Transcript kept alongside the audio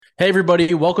Hey,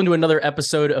 everybody. Welcome to another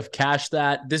episode of Cash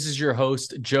That. This is your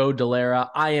host, Joe Delera.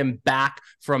 I am back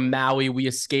from Maui. We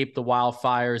escaped the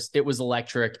wildfires. It was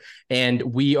electric, and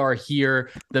we are here.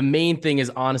 The main thing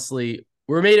is, honestly,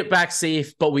 we made it back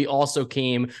safe, but we also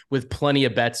came with plenty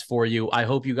of bets for you. I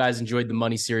hope you guys enjoyed the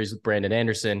money series with Brandon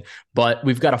Anderson, but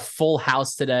we've got a full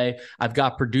house today. I've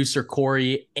got producer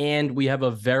Corey, and we have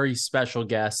a very special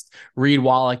guest, Reed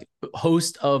Wallach,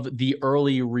 host of The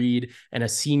Early Read and a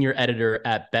senior editor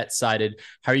at BetSided.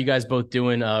 How are you guys both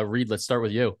doing? Reed, let's start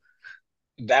with you.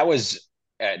 That was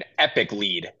an epic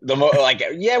lead.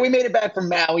 Yeah, we made it back from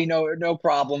Maui. No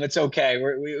problem. It's okay.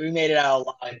 We made it out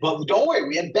alive. But don't worry,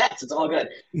 we had bets. It's all good.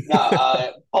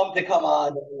 No, pumped to come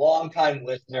on. Long time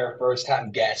listener, first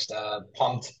time guest.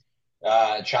 Pumped.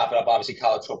 Chop it up. Obviously,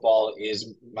 college football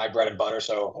is my bread and butter.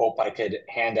 So hope I could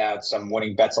hand out some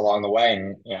winning bets along the way,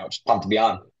 and just pumped to be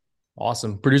on.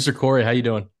 Awesome. Producer Corey, how you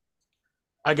doing?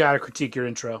 I gotta critique your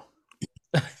intro.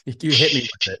 You hit me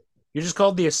with it. You just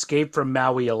called the Escape from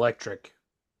Maui electric.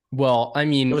 Well, I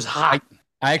mean, It was hot.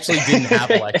 I actually didn't have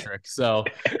electric, so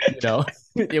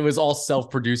it was all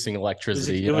self-producing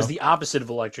electricity. It was the opposite of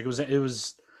electric. It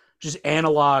was just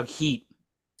analog heat.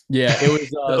 Yeah, it was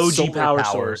The OG solar power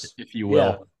powered, source. if you will.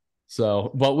 Yeah. So,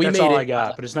 but we That's made all it. I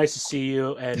got. But it's nice to see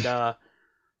you, and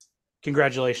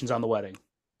congratulations on the wedding.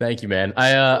 Thank you, man.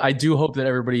 I do hope that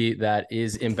everybody that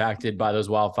is impacted by those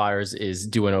wildfires is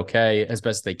doing okay as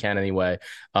best they can anyway.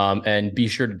 And be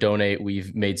sure to donate.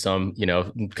 We've made some,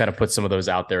 kind of put some of those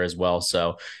out there as well.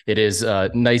 So it is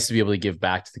nice to be able to give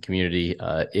back to the community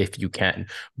if you can.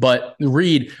 But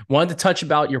Reed, wanted to touch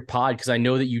about your pod because I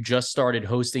know that you just started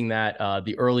hosting that,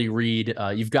 the Early Read.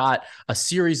 You've got a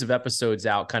series of episodes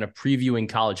out kind of previewing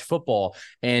college football,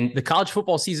 and the college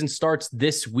football season starts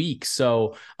this week.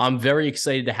 So I'm very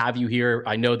excited to have you here.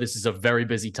 I know this is a very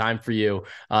busy time for you.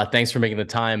 Thanks for making the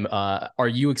time. Are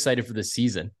you excited for this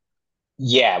season?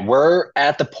 Yeah, we're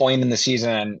at the point in the season,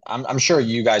 and I'm sure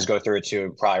you guys go through it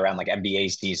too, probably around like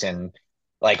NBA season.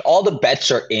 Like all the bets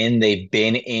are in, they've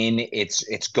been in.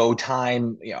 It's go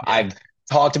time. Yeah. I've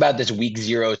talked about this week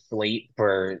zero slate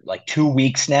for like 2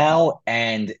 weeks now,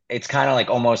 and it's kind of like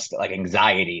almost like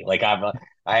anxiety.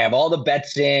 I have all the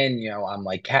bets in. I'm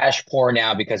like cash poor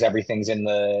now because everything's in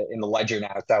the ledger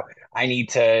now. So I need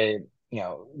to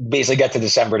basically get to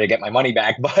December to get my money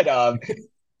back. But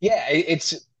yeah,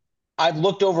 it's I've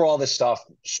looked over all this stuff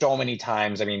so many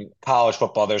times. I mean, college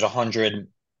football, there's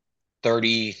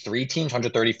 133 teams,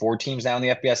 134 teams now in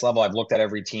the FBS level. I've looked at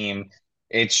every team.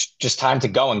 It's just time to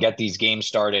go and get these games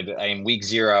started. I mean, week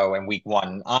zero and week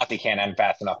one honestly can't end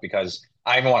fast enough because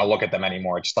I don't even want to look at them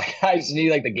anymore. It's just like I just need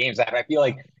like the games that I feel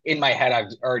like in my head I've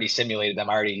already simulated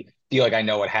them. I already feel like I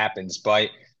know what happens.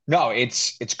 But no,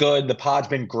 it's good. The pod's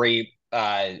been great.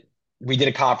 We did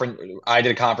a conference. I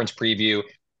did a conference preview.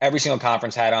 Every single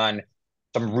conference had on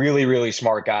some really, really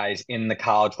smart guys in the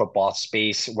college football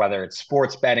space, whether it's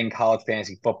sports betting, college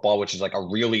fantasy football, which is like a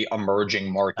really emerging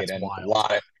market, That's and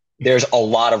wild. there's a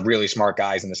lot of really smart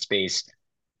guys in the space.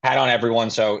 Had on everyone.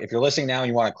 So if you're listening now and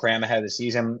you want to cram ahead of the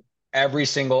season, every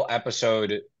single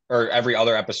episode or every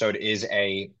other episode is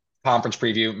a conference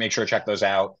preview. Make sure to check those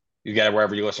out. You get it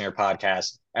wherever you listen to your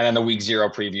podcast. And then the week zero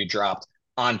preview dropped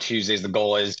on Tuesdays. The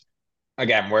goal is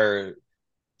again, we're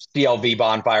CLV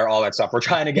bonfire, all that stuff. We're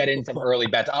trying to get in some early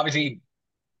bets. Obviously,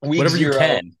 week Whatever you zero,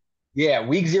 can. yeah,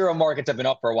 week zero markets have been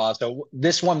up for a while. So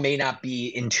this one may not be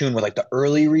in tune with like the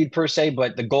early read per se,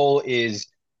 but the goal is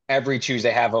every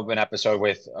Tuesday have an episode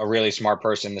with a really smart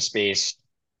person in the space,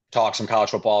 talk some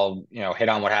college football, hit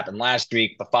on what happened last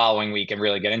week, the following week, and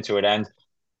really get into it. And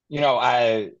you know,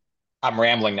 I'm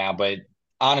rambling now, but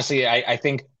honestly, I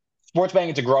think sports betting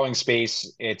is a growing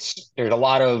space. There's a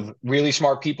lot of really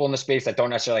smart people in the space that don't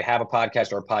necessarily have a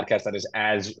podcast or a podcast that is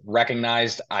as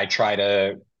recognized. I try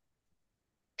to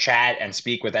chat and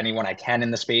speak with anyone I can in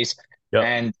the space. Yep.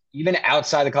 And even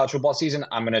outside the college football season,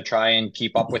 I'm going to try and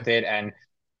keep up with it and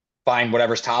find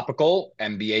whatever's topical,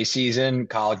 NBA season,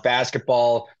 college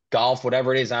basketball, golf,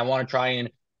 whatever it is. And I want to try and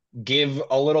give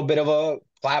a little bit of a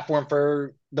platform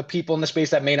for the people in the space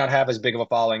that may not have as big of a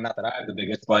following. Not that I have the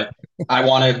biggest, but I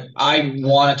want to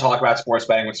talk about sports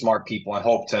betting with smart people and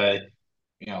hope to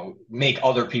make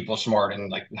other people smart and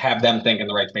like have them think in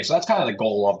the right space. So that's kind of the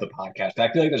goal of the podcast.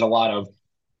 I feel like there's a lot of,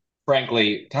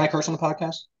 frankly, can I curse on the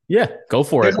podcast? Yeah, go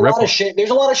for There's it. a lot of Ripple. shit. There's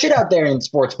a lot of shit out there in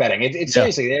sports betting. It's Yeah.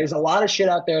 seriously, there's a lot of shit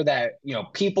out there that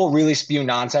people really spew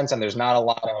nonsense, and there's not a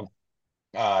lot of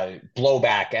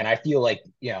blowback. And I feel like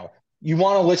you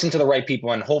want to listen to the right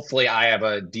people, and hopefully, I have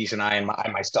a decent eye, and I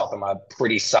myself am a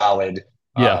pretty solid.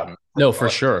 Yeah. No, for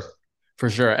sure. For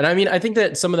sure. And I mean, I think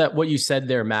that some of that, what you said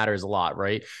there matters a lot,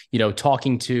 right?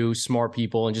 Talking to smart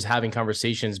people and just having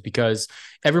conversations because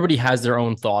everybody has their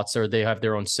own thoughts or they have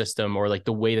their own system or like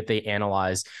the way that they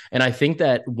analyze. And I think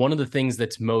that one of the things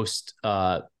that's most,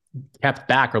 kept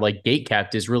back or like gate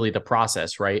kept is really the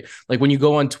process, right? Like when you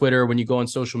go on Twitter, when you go on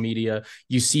social media,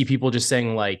 you see people just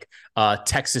saying like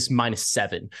Texas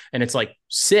 -7 and it's like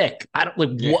sick. I don't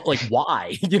like Yeah. what, like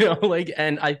why, like,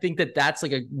 and I think that that's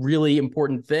like a really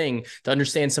important thing to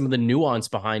understand some of the nuance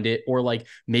behind it, or like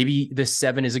maybe this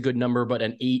 7 is a good number, but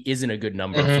an 8 isn't a good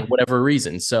number for whatever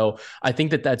reason. So I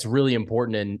think that that's really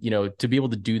important. And, to be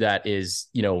able to do that is,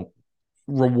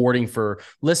 rewarding for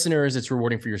listeners, it's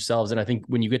rewarding for yourselves, and I think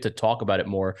when you get to talk about it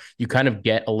more, you kind of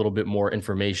get a little bit more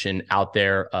information out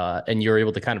there, and you're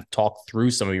able to kind of talk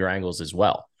through some of your angles as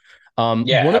well.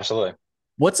 Yeah, absolutely.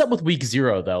 What's up with week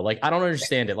 0 though? Like I don't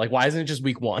understand it. Like why isn't it just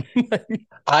week 1?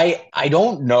 I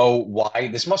don't know why.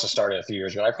 This must have started a few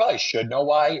years ago. I probably should know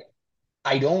why.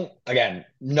 I don't, again,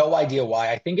 no idea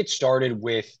why. I think it started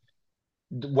with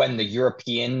when the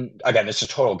European, again, this is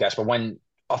a total guess, but when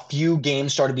a few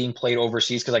games started being played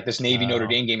overseas, because like this Navy Notre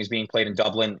Dame game is being played in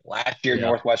Dublin last year, Yeah.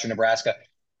 Northwestern Nebraska.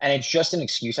 And it's just an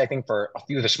excuse, I think, for a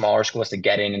few of the smaller schools to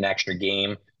get in an extra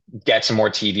game, get some more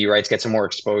TV rights, get some more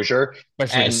exposure.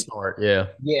 Especially to And start. Yeah.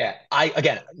 yeah,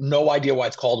 again, no idea why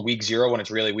it's called week 0 when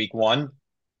it's really week 1.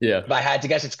 Yeah. But I had to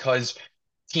guess it's because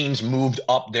teams moved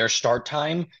up their start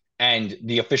time, and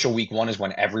the official week 1 is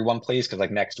when everyone plays, because like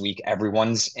next week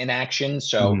everyone's in action.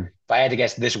 So Mhm. if I had to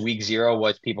guess, this week 0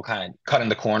 was people kind of cutting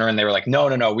the corner, and they were like,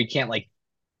 no, we can't, like,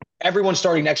 everyone's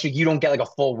starting next week. You don't get like a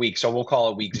full week, so we'll call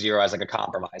it week 0 as like a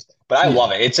compromise. But I Yeah.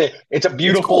 love it. It's a It's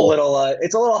beautiful cool. little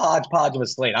it's a little hodgepodge of a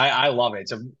slate. I love it.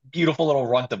 It's a beautiful little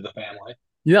runt of the family.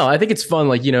 I think it's fun.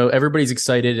 Like, everybody's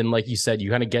excited. And like you said, you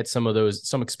kind of get some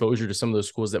exposure to some of those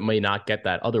schools that may not get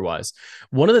that otherwise.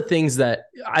 One of the things that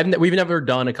we've never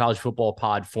done a college football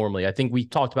pod formally. I think we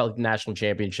talked about like the national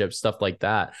championship, stuff like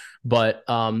that. But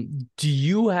do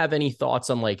you have any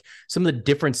thoughts on like some of the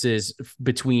differences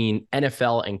between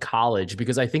NFL and college?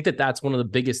 Because I think that that's one of the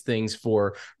biggest things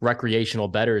for recreational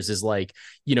bettors is like,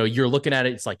 you're looking at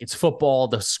it. It's like, it's football.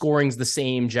 The scoring's the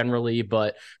same generally,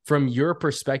 but from your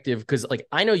perspective, because like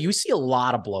I know you see a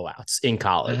lot of blowouts in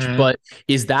college, but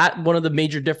is that one of the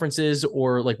major differences,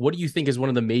 or like what do you think is one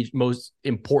of the most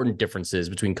important differences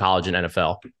between college and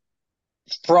NFL?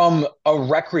 From a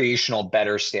recreational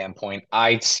bettor standpoint,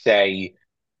 I'd say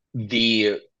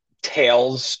the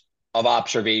tails of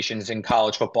observations in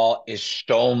college football is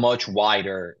so much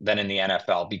wider than in the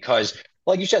NFL because,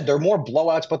 like you said, there are more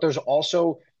blowouts, but there's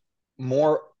also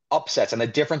more upsets, and the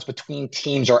difference between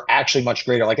teams are actually much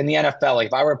greater. Like in the NFL, like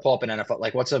if I were to pull up an NFL,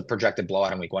 like what's a projected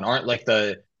blowout in week 1? Aren't like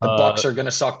the Uh, Bucks are going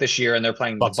to suck this year, and they're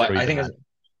playing Bucks are really I think bad.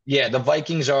 yeah, the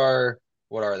Vikings are,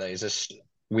 what are they? Is this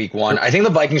week 1? Or- I think the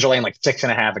Vikings are laying like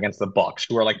 6.5 against the Bucks,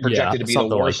 who are like yeah, projected to be the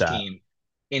something like worst that. team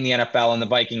in the NFL. And the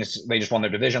Vikings, they just won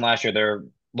their division last year. They're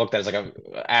looked at as like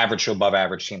a average to above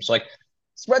average team. So like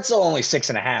spread's still only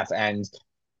 6.5, and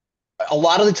a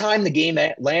lot of the time the game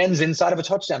lands inside of a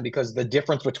touchdown because the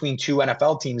difference between two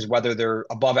NFL teams, whether they're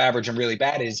above average and really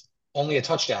bad, is only a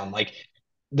touchdown. Like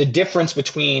the difference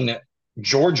between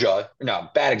Georgia, no,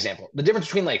 bad example. The difference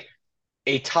between like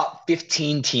a top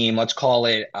 15 team, let's call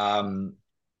it,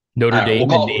 Notre I don't know, we'll Dame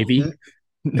and call Navy.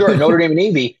 sure, Notre Dame and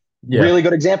Navy, Yeah. really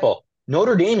good example.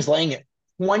 Notre Dame's laying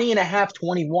 20 and a half,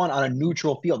 21 on a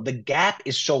neutral field. The gap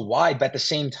is so wide, but at the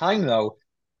same time, though,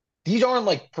 these aren't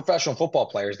like professional football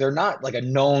players. They're not like a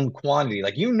known quantity.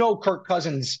 Like, Kirk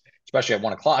Cousins, especially at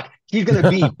 1 o'clock, he's going to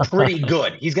be pretty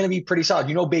good. He's going to be pretty solid.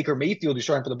 Baker Mayfield, who's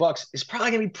starting for the Bucks, is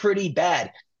probably going to be pretty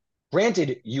bad.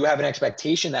 Granted, you have an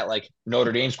expectation that like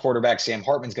Notre Dame's quarterback Sam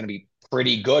Hartman's going to be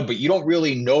pretty good, but you don't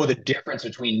really know the difference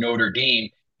between Notre Dame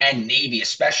and Navy,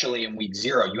 especially in week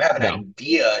 0. You have an No.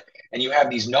 idea, and you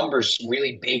have these numbers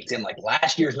really baked in, like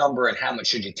last year's number and how much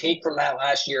should you take from that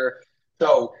last year.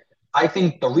 So I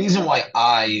think the reason why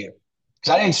because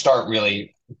I didn't start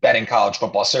really betting college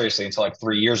football seriously until like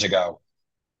 3 years ago.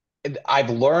 I've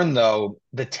learned though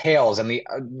the tails and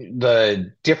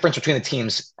the difference between the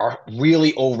teams are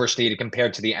really overstated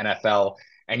compared to the NFL,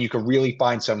 and you could really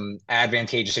find some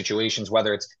advantageous situations,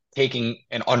 whether it's taking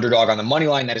an underdog on the money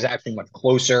line that is actually much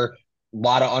closer, a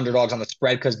lot of underdogs on the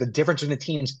spread, because the difference between the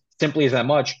teams simply isn't that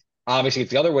much. Obviously,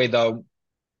 it's the other way though.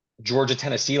 Georgia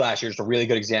Tennessee last year is a really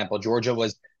good example. Georgia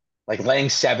was like laying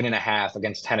 7.5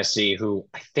 against Tennessee, who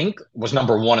I think was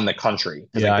number 1 in the country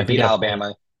because Yeah, like they I think beat that's right.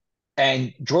 Alabama.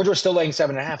 And Georgia was still laying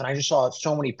 7.5. And I just saw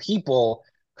so many people,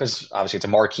 because obviously it's a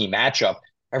marquee matchup,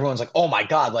 everyone's like, oh my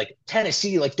God, like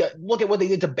Tennessee, like look at what they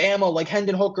did to Bama, like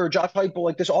Hendon Hooker, Josh Heupel,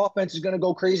 like this offense is going to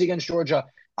go crazy against Georgia.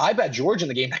 I bet Georgia in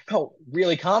the game. I felt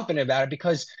really confident about it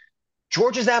because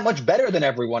Georgia's that much better than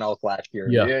everyone else last year.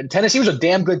 Yeah. Tennessee was a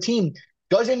damn good team.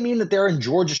 Doesn't mean that they're in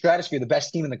Georgia stratosphere, the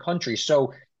best team in the country.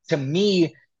 So to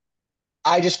me,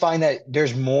 I just find that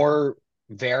there's more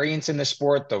variance in the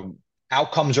sport. The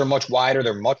outcomes are much wider.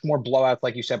 They're much more blowouts,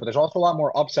 like you said, but there's also a lot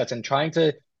more upsets. And trying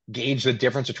to gauge the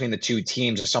difference between the two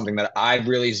teams is something that I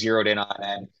really zeroed in on.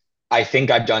 And I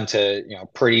think I've done to,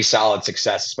 pretty solid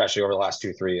success, especially over the last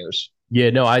 2, 3 years. Yeah,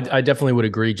 no, I definitely would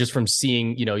agree just from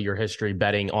seeing, your history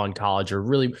betting on college or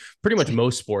really pretty much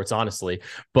most sports, honestly.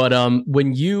 But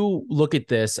when you look at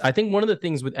this, I think one of the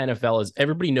things with NFL is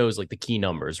everybody knows like the key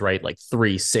numbers, right? Like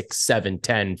 3, 6, 7,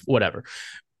 10, whatever.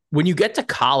 When you get to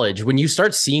college, when you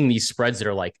start seeing these spreads that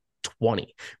are like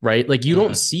 20, right? Like you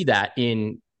don't see that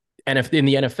in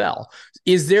the NFL.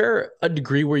 Is there a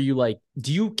degree where you like,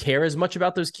 do you care as much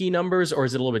about those key numbers, or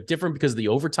is it a little bit different because of the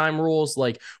overtime rules?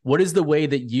 Like, what is the way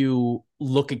that you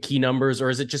look at key numbers,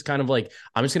 or is it just kind of like,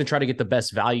 I'm just going to try to get the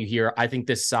best value here? I think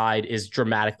this side is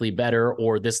dramatically better,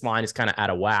 or this line is kind of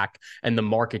out of whack, and the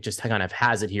market just kind of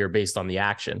has it here based on the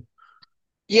action.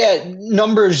 Yeah,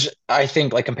 numbers, I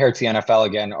think, like compared to the NFL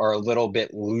again, are a little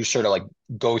bit looser to like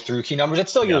go through key numbers.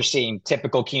 It's still Yeah. you're seeing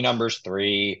typical key numbers,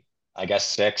 3, I guess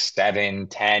 6, 7,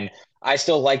 10. I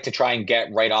still like to try and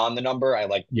get right on the number.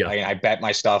 Yeah. I bet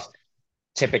my stuff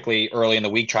typically early in the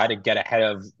week, try to get ahead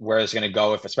of where it's going to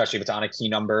go, especially if it's on a key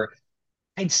number.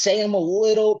 I'd say I'm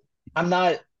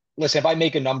not, listen, if I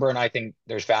make a number and I think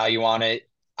there's value on it,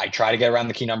 I try to get around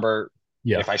the key number.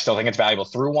 Yeah. If I still think it's valuable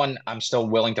through one, I'm still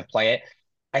willing to play it.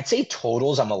 I'd say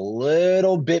totals, I'm um, a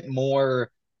little bit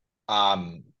more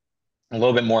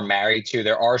married to.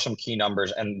 There are some key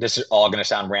numbers, and this is all going to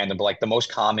sound random, but like the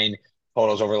most common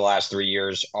totals over the last 3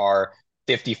 years are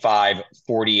 55,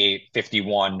 48,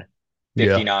 51, Yeah.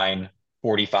 59,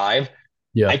 45.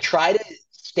 Yeah. I try to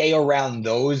stay around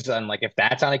those, and like if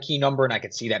that's on a key number and I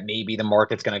can see that maybe the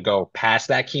market's going to go past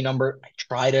that key number, I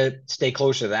try to stay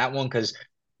closer to that one because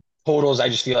totals, I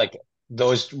just feel like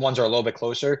those ones are a little bit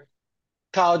closer.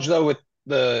 College, though, with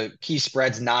the key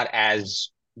spreads, not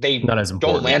as they Not as don't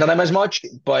important. land on them as much,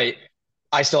 but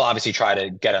I still obviously try to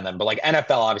get on them. But like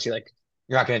NFL, obviously, like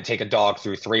you're not going to take a dog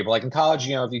through 3. But like in college,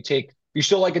 if you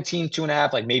still like a team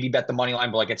 2.5, like maybe bet the money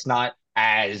line, but like it's not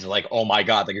as like, oh my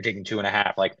God, like you're taking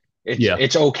 2.5. Like Yeah.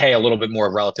 it's okay a little bit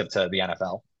more relative to the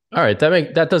NFL. All right,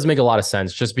 that does make a lot of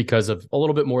sense just because of a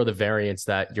little bit more of the variance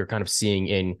that you're kind of seeing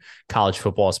in college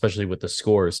football, especially with the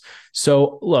scores.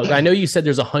 So, look, I know you said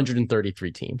there's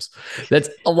 133 teams. That's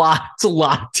a lot. It's a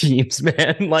lot of teams,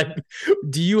 man. Like,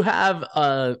 do you have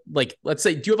like let's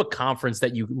say, do you have a conference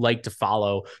that you like to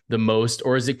follow the most,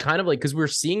 or is it kind of like because we're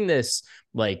seeing this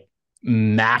like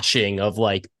mashing of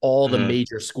like all the Mhm.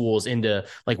 major schools into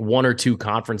like one or two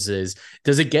conferences?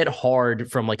 Does it get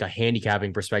hard from like a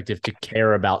handicapping perspective to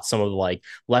care about some of the like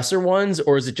lesser ones,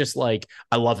 or is it just like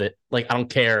I love it, like I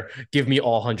don't care, give me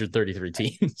all 133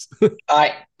 teams?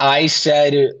 I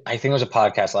said, I think it was a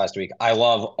podcast last week. I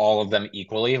love all of them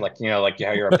equally. Like, like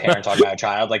how you're a parent talking about a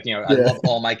child. Like, I Yeah. love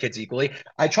all my kids equally.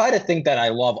 I try to think that I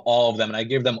love all of them and I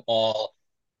give them all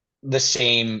the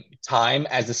same time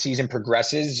as the season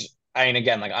progresses. I mean,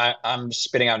 again, like I'm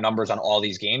spitting out numbers on all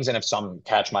these games, and if some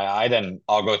catch my eye, then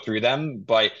I'll go through them.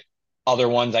 But other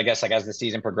ones, I guess, like as the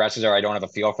season progresses or I don't have a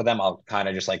feel for them, I'll kind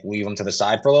of just like leave them to the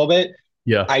side for a little bit.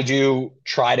 Yeah. I do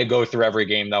try to go through every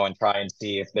game though and try and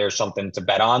see if there's something to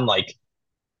bet on. Like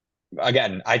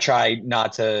again, I try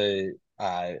not to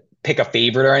pick a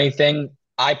favorite or anything.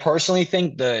 I personally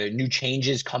think the new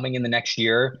changes coming in the next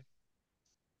year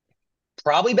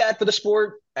probably bad for the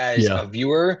sport as Yeah. a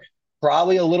viewer,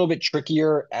 probably a little bit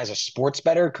trickier as a sports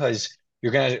bettor because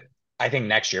you're gonna. I think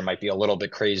next year might be a little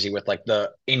bit crazy with like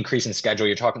the increase in schedule.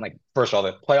 You're talking like first of all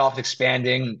the playoffs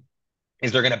expanding.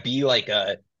 Is there gonna be like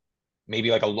a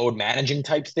maybe like a load managing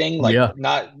type thing, like Yeah.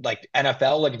 not like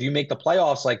NFL. Like if you make the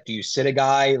playoffs, like do you sit a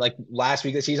guy like last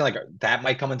week of the season? Like that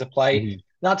might come into play. Mhm.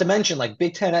 Not to mention like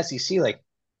Big Ten, SEC, like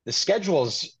the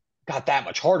schedules got that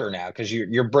much harder now because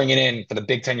you're bringing in for the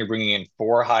Big Ten, you're bringing in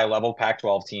 4 high level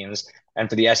Pac-12 teams, and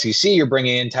for the SEC, you're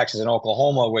bringing in Texas and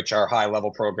Oklahoma, which are high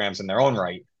level programs in their own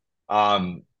right.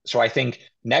 So I think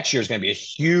next year is going to be a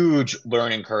huge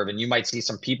learning curve, and you might see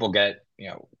some people get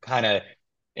kind of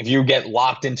if you get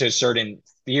locked into a certain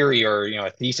theory or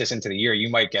a thesis into the year, you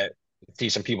might see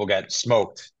some people get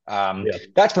smoked. Yeah.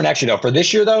 That's for next year though. For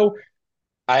this year though,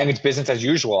 I think it's business as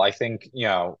usual. I think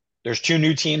there's 2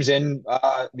 new teams in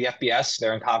the FBS.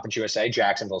 They're in Conference USA,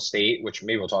 Jacksonville State, which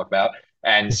maybe we'll talk about,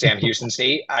 and Sam Houston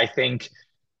State. I think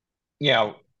you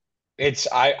know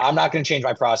I'm not going to change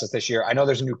my process this year. I know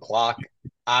there's a new clock.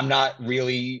 I'm not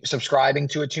really subscribing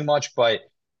to it too much, but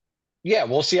yeah,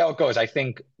 we'll see how it goes. I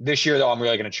think this year though, I'm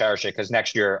really going to cherish it because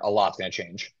next year a lot's going to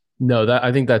change. No, that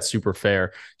I think that's super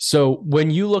fair. So when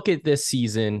you look at this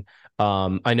season,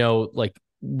 I know like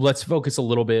let's focus a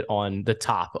little bit on the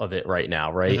top of it right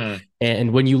now, right? Mhm.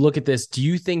 And when you look at this, do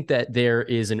you think that there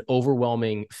is an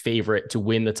overwhelming favorite to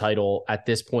win the title at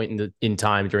this point in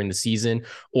time during the season,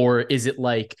 or is it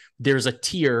like there's a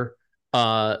tier,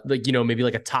 like maybe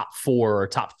like a top four or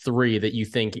top three that you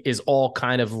think is all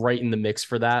kind of right in the mix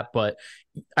for that, but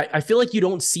I feel like you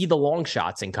don't see the long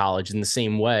shots in college in the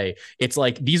same way. It's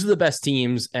like these are the best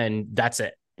teams, and that's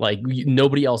it. Like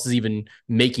nobody else is even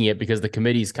making it because the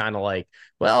committee's kind of like,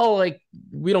 well, like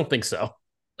we don't think so.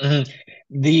 Mhm.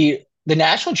 The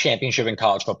national championship in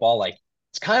college football, like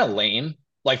it's kind of lame.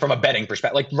 Like from a betting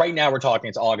perspective, like right now we're talking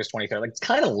it's August 23rd. Like it's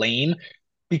kind of lame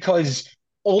because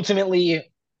ultimately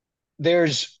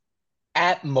there's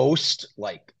at most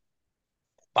like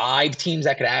five teams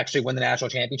that could actually win the national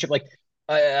championship. Like,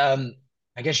 um,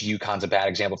 I guess UConn's a bad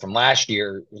example from last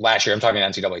year. Last year, I'm talking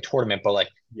NCAA tournament, but like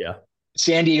Yeah.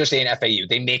 San Diego State and FAU,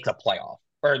 they make the playoff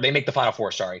or they make the Final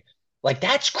Four. Sorry, like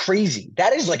that's crazy.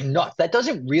 That is like nuts. That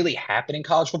doesn't really happen in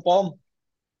college football,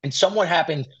 and somewhat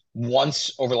happened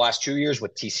once over the last 2 years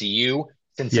with TCU, Yep.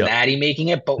 Cincinnati making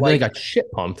it. But And then they like, got shit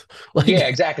pumped. yeah, Like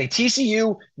exactly.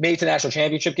 TCU made it to the national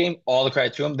championship game. All the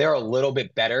credit to them. They're a little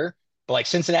bit better. But like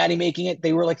Cincinnati making it,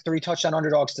 they were like 3 touchdown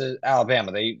underdogs to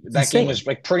Alabama. it's That game insane. was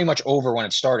like pretty much over when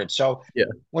it started. So Yeah.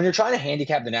 when you're trying to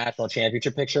handicap the national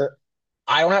championship picture,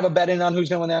 I don't have a bet in on who's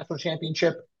going to win the national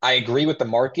championship. I agree with the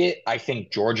market. I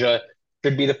think Georgia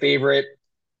should be the favorite.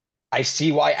 I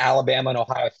see why Alabama and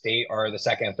Ohio State are the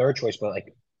second and third choice, but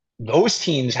like those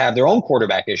teams have their own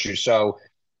quarterback issues. So,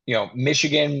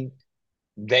 Michigan,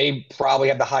 they probably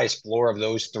have the highest floor of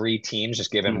those three teams,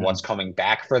 just given what's Mhm. coming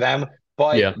back for them.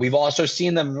 But Yeah. we've also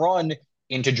seen them run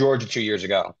into Georgia 2 years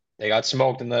ago. They got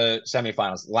smoked in the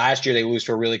semifinals. Last year, they lose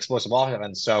to a really explosive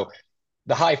offense. So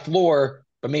the high floor,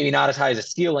 but maybe not as high as a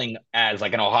ceiling as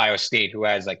like an Ohio State who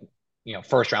has like,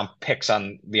 first round picks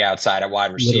on the outside at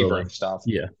wide receiver Literally. and stuff.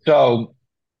 Yeah. So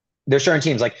there's certain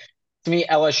teams like to me,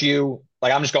 LSU,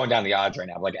 like I'm just going down the odds right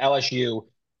now. Like LSU,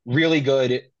 really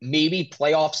good, maybe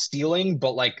playoff stealing,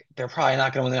 but like they're probably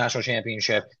not going to win the national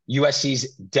championship.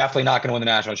 USC's definitely not going to win the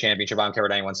national championship. I don't care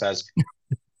what anyone says.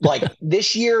 Like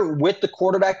this year with the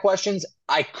quarterback questions,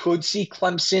 I could see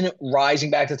Clemson rising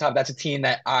back to the top. That's a team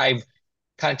that I've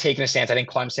kind of taken a stance. I think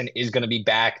Clemson is going to be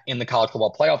back in the college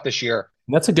football playoff this year.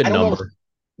 That's a good I don't know if, number.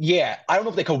 yeah, I don't know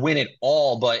if they could win it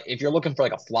all, but if you're looking for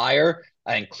like a flyer,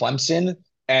 I think Clemson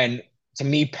and to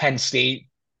me, Penn State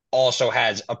also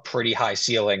has a pretty high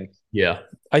ceiling. Yeah.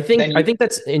 I think Then I you, think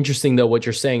that's interesting though what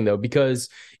you're saying though because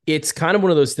it's kind of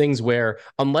one of those things where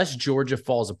unless Georgia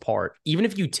falls apart, even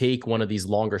if you take one of these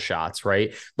longer shots,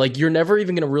 right? Like you're never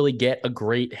even going to really get a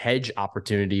great hedge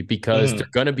opportunity because they're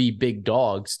mhm. going to be big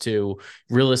dogs to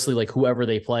realistically like whoever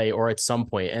they play or at some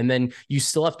point. And then you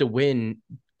still have to win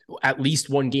at least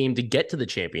one game to get to the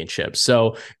championship.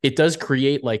 So it does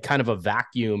create like kind of a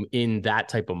vacuum in that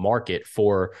type of market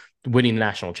for winning the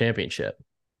national championship.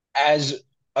 As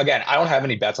again, I don't have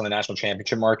any bets on the national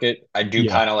championship market. I do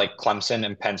Yeah. kind of like Clemson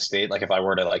and Penn State. Like if I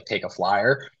were to like take a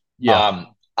flyer, Yeah.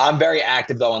 I'm very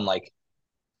active though in like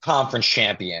conference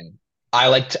champion.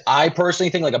 I personally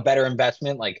think like a better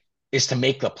investment like is to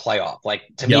make the playoff. Like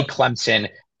to me, Yep. Clemson,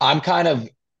 I'm kind of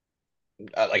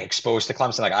like exposed to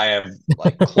Clemson. Like I have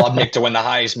like Klubnik to win the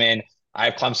Heisman. I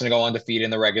have Clemson to go undefeated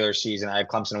in the regular season. I have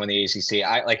Clemson to win the ACC.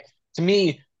 I like to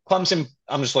me Clemson.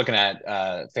 I'm just looking at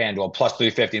FanDuel plus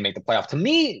 350 to make the playoff. To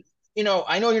me,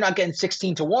 I know you're not getting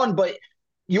 16 to 1, but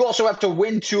you also have to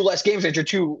win two less games at your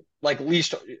two like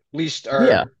least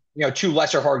Yeah. or two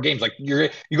lesser hard games. Like you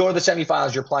go to the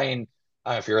semifinals, you're playing.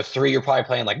 If you're a three, you're probably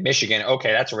playing like Michigan.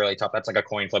 Okay, that's really tough. That's like a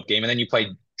coin flip game. And then you play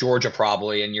Georgia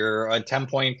probably, and you're a 10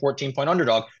 point, 14 point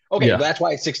underdog. Okay, Yeah. that's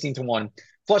why it's 16 to 1.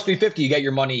 Plus 350, you get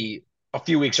your money a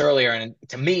few weeks earlier. And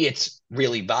to me, it's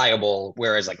really valuable.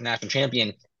 Whereas like national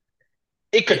champion,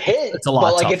 it could hit, It's a but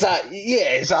lot like it's tougher. not, yeah,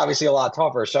 it's obviously a lot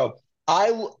tougher. So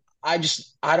I I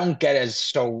don't get as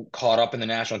so caught up in the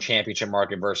national championship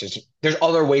market versus there's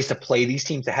other ways to play these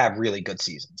teams to have really good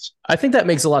seasons. I think that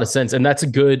makes a lot of sense. And I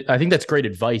think that's great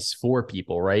advice for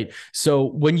people, right? So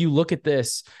when you look at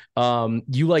this,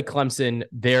 you like Clemson,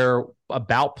 they're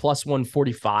about plus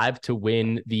 145 to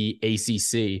win the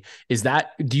ACC.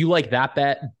 Do you like that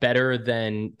bet better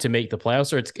than to make the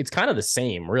playoffs? Or it's kind of the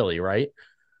same, really, right?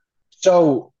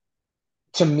 So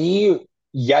to me,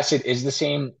 yes, it is the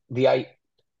same.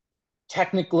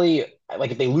 technically,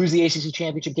 like if they lose the ACC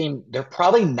championship game, they're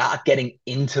probably not getting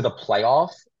into the playoff,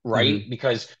 right? Mhm.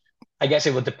 Because I guess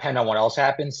it would depend on what else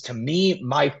happens. To me,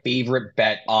 my favorite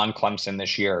bet on Clemson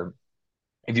this year,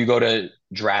 if you go to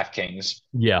DraftKings,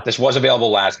 Yeah. this was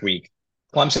available last week.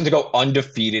 Clemson to go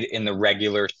undefeated in the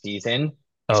regular season.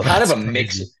 It's Oh, kind of that's a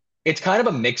mix. crazy. It's kind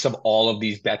of a mix of all of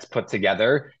these bets put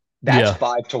together. That's Yeah.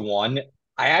 5-1.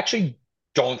 I actually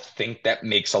don't think that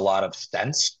makes a lot of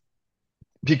sense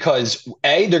because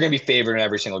they're going to be favored in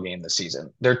every single game this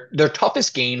season. Their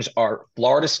toughest games are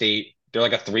Florida State. They're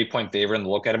like a 3-point favorite in the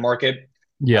look at it market. I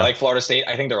Yeah. like Florida State.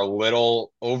 I think they're a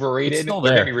little It's overrated. still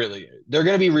there. They're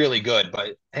going to be really good, but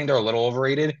I think they're a little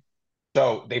overrated.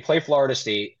 So they play Florida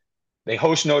State. They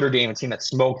host Notre Dame, a team that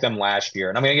smoked them last year.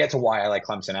 And I'm going to get to why I like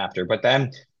Clemson after. But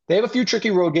then they have a few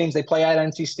tricky road games. They play at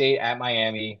NC State, at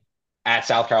Miami, at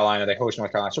South Carolina. They host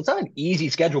North Carolina. So it's not an easy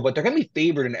schedule, but they're going to be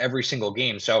favored in every single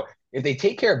game. So if they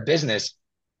take care of business,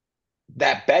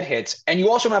 that bet hits. And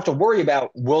you also don't have to worry about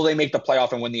will they make the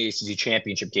playoff and win the ACC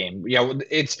championship game.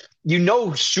 It's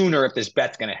sooner if this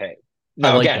bet's going to hit. I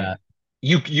Now like again, that.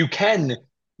 you can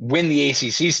win the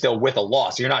ACC still with a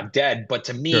loss. You're not dead, but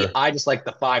to me, Sure. I just like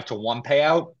the 5-1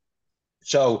 payout.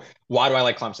 So why do I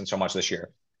like Clemson so much this year?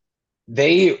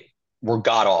 They were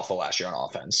god awful last year on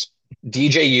offense.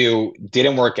 DJU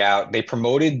didn't work out. They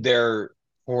promoted their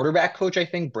quarterback coach, I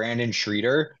think, Brandon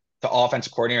Schroeder, to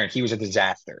offensive coordinator, and he was a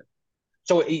disaster.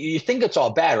 So you think it's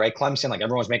all bad, right? Clemson, like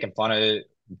everyone's making fun of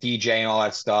DJ and all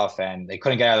that stuff, and they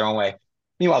couldn't get out of their own way.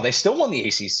 Meanwhile, they still won the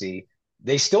ACC.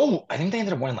 I think they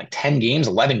ended up winning like 10 games,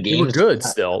 11 They were games. good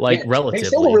still, like Yeah, they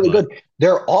still were relatively, really but good.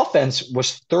 Their offense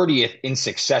was 30th in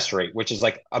success rate, which is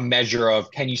like a measure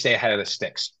of can you stay ahead of the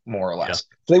sticks, more or yeah. less.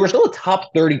 So they were still a top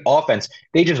 30 offense.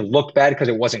 They just looked bad because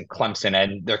it wasn't Clemson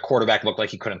and their quarterback looked like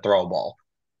he couldn't throw a ball.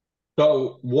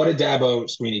 So what did Dabo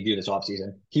Sweeney do this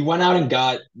offseason? He went out and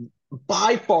got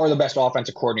by far the best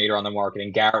offensive coordinator on the market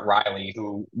in Garrett Riley,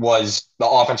 who was the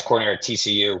offense coordinator at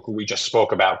TCU, who we just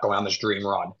spoke about going on this dream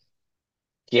run.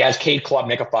 He has Cade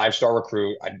Klubnik, a five-star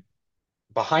recruit,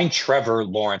 behind Trevor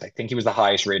Lawrence. I think he was the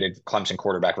highest rated Clemson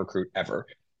quarterback recruit ever.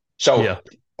 So Yeah.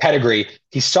 pedigree,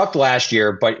 he sucked last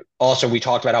year, but also we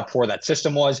talked about how poor that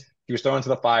system was. He was thrown into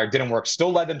the fire, didn't work,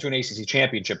 still led them to an ACC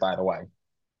championship, by the way.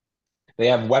 They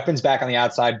have weapons back on the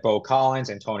outside, Bo Collins,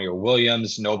 Antonio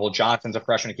Williams, Noble Johnson's a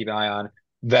freshman to keep an eye on,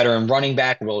 veteran running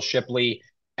back, Will Shipley,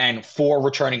 and 4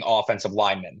 returning offensive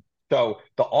linemen. So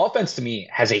the offense to me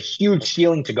has a huge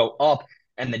ceiling to go up,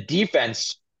 and the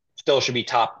defense still should be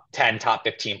top 10, top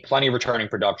 15, plenty of returning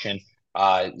production.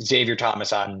 Xavier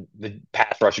Thomas on the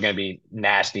pass rush is going to be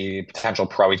nasty, potential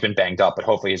pro. He's been banged up, but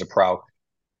hopefully he's a pro.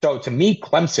 So to me,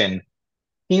 Clemson,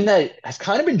 team that has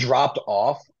kind of been dropped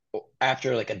off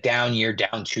after like a down year,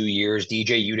 down 2 years.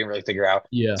 DJ, you didn't really figure out.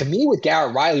 Yeah. To me, with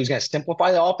Garrett Riley, who's going to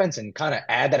simplify the offense and kind of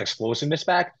add that explosiveness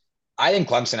back, I think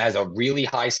Clemson has a really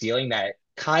high ceiling that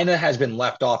kind of has been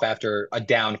left off after a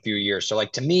down few years. So,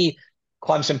 like to me,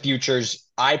 Clemson futures,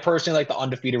 I personally like the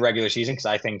undefeated regular season because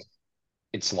I think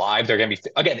it's live. They're going to be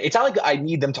again. It's not like I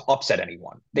need them to upset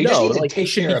anyone. They just No, need to like they take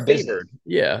should care be of business. favored.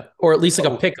 Yeah. Or at least like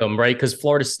a So pick 'em, right? Because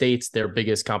Florida State's their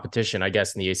biggest competition, I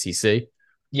guess, in the ACC.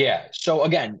 yeah. So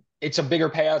again, it's a bigger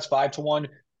payout. It's 5-1.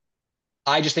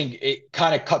 I just think it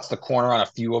kind of cuts the corner on a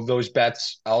few of those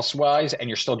bets elsewise, and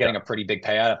you're still Yeah. getting a pretty big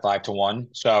payout at 5-1.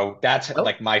 So that's Oh,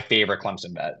 like my favorite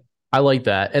Clemson bet. I like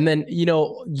that. And then,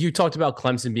 you talked about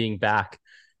Clemson being back.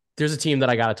 There's a team that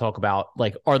I got to talk about.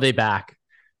 Like, are they back?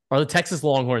 Are the Texas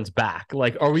Longhorns back?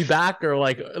 Like, are we back or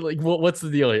like what's the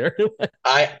deal here?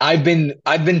 I've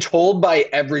been told by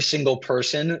every single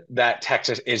person that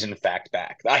Texas is in fact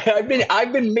back. I've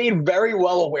been made very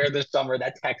well aware this summer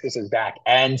that Texas is back,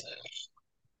 and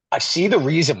I see the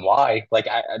reason why. Like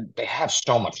they have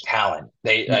so much talent.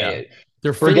 Yeah.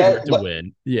 They're Forget favored to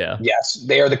win. Yeah. Yes,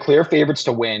 they are the clear favorites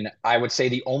to win. I would say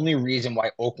the only reason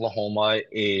why Oklahoma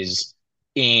is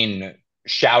in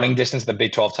shouting distance of the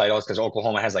Big 12 title is because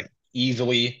Oklahoma has like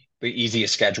easily the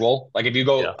easiest schedule. Like if you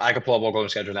go, Yeah. I could pull up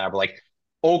Oklahoma's schedule now, but like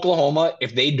Oklahoma,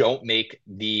 if they don't make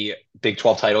the Big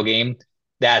 12 title game,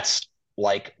 that's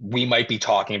like we might be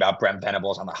talking about Brent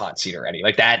Venables on the hot seat already.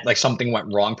 Like that, like something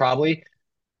went wrong probably.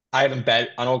 I haven't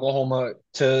bet on Oklahoma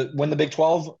to win the Big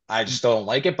 12. I just still don't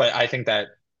like it, but I think that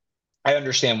I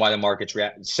understand why the market's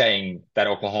saying that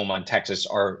Oklahoma and Texas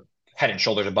are head and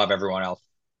shoulders above everyone else.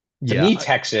 To Yeah. me,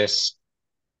 Texas,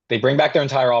 they bring back their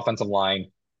entire offensive line.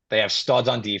 They have studs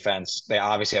on defense. They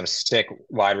obviously have a sick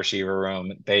wide receiver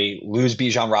room. They lose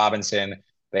Bijan Robinson.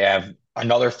 They have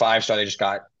another 5-star. They just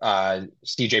got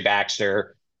CJ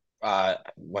Baxter.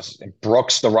 What's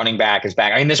Brooks, the running back, is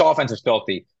back. I mean, this offense is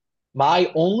filthy.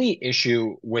 My only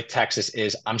issue with Texas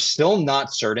is I'm still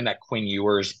not certain that Quinn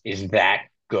Ewers is that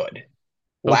good. Okay.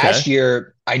 Last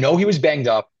year, I know he was banged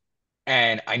up,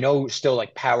 and I know still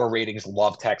like power ratings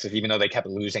love Texas, even though they kept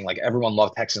losing. Like everyone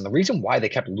loved Texas. And the reason why they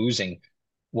kept losing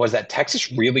was that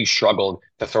Texas really struggled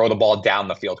to throw the ball down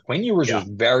the field. Quinn Ewers Yeah. was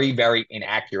very, very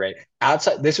inaccurate.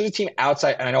 Outside, this was a team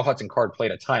outside, and I know Hudson Card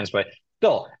played at times, but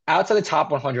still outside the top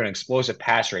 100 in explosive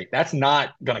pass rate, that's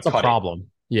not going It's to a cut it.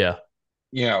 problem. Yeah.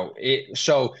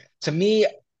 So to me,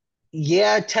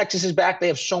 yeah, Texas is back. They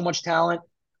have so much talent.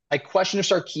 I question if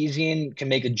Sarkisian can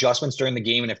make adjustments during the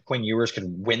game and if Quinn Ewers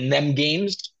can win them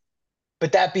games.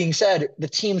 But that being said, the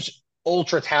team's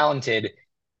ultra talented.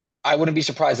 I wouldn't be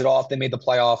surprised at all if they made the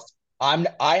playoff.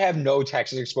 I have no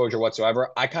Texas exposure whatsoever.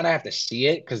 I kind of have to see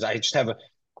it because I just have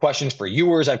questions for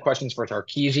Ewers. I have questions for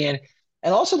Sarkisian.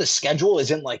 And also the schedule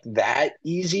isn't like that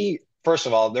easy. First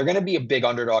of all, they're going to be a big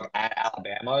underdog at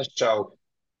Alabama. So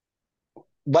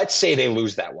let's say they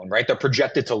lose that one, right? They're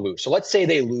projected to lose. So let's say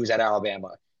they lose at Alabama.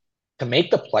 To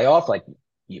make the playoff, like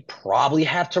you probably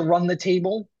have to run the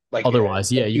table,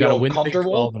 Otherwise, yeah, you got to feel win the Big 12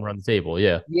 comfortable. and run the table.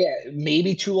 Yeah. Yeah,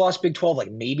 maybe two loss Big 12,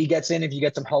 like maybe gets in if you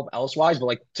get some help elsewise. But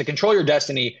like to control your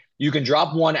destiny, you can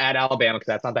drop one at Alabama because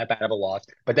that's not that bad of a loss.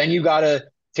 But then you got to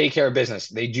take care of business.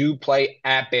 They do play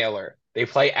at Baylor, they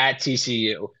play at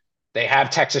TCU. They have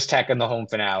Texas Tech in the home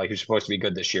finale, who's supposed to be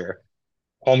good this year.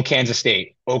 Home Kansas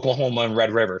State, Oklahoma, and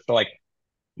Red River. So, like,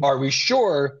 are we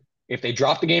sure if they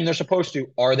drop the game they're supposed to,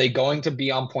 are they going to be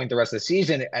on point the rest of the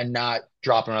season and not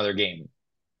drop another game?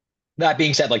 That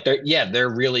being said, like they're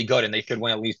really good and they should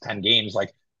win at least 10 games.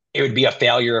 Like it would be a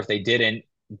failure if they didn't,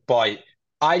 but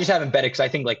I just haven't bet it because I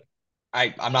think like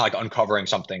I'm not like uncovering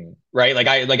something, right? Like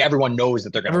everyone knows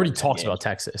that they're gonna Everybody win 10 talks about games.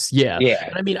 Texas. Yeah. Yeah.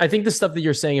 And I mean, I think the stuff that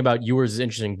you're saying about Ewers is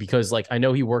interesting because like I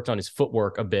know he worked on his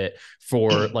footwork a bit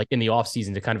for like in the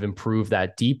offseason to kind of improve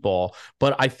that deep ball.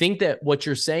 But I think that what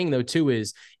you're saying though too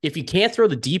is if you can't throw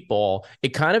the deep ball, it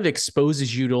kind of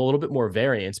exposes you to a little bit more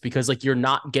variance because like you're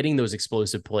not getting those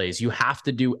explosive plays. You have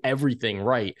to do everything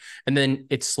right. And then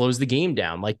it slows the game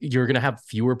down. Like you're gonna have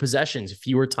fewer possessions,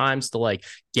 fewer times to like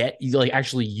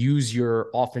actually use your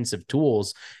offensive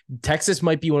tools. Texas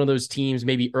might be one of those teams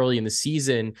maybe early in the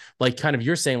season, like kind of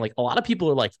you're saying, like a lot of people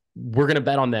are like, we're going to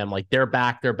bet on them. Like they're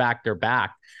back, they're back, they're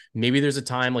back. Maybe there's a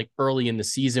time like early in the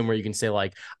season where you can say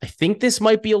like, I think this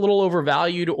might be a little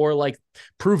overvalued or like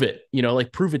prove it,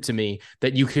 like prove it to me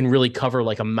that you can really cover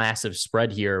like a massive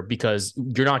spread here because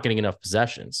you're not getting enough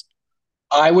possessions.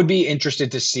 I would be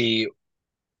interested to see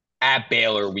at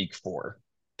Baylor week 4.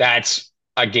 That's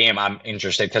a game I'm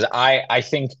interested because I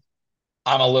think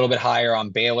I'm a little bit higher on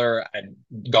Baylor and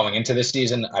going into this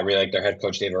season. I really like their head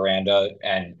coach, Dave Aranda,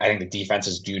 and I think the defense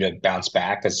is due to bounce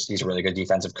back because he's a really good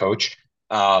defensive coach.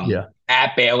 Yeah.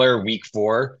 At Baylor, week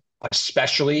 4,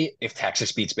 especially if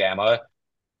Texas beats Bama,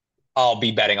 I'll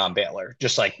be betting on Baylor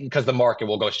just like because the market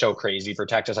will go so crazy for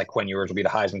Texas. Like Quinn Ewers will be the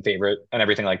Heisman favorite and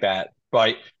everything like that.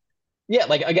 But yeah,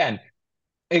 like again,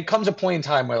 it comes a point in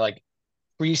time where like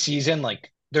preseason,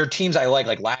 like there are teams I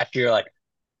like last year, like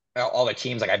all the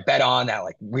teams like I bet on that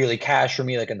like really cash for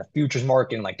me like in the futures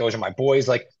market and like those are my boys.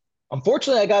 Like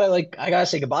unfortunately I gotta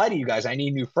say goodbye to you guys. I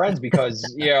need new friends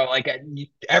because like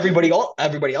everybody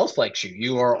else likes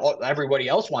you. Everybody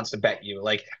else wants to bet you.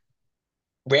 Like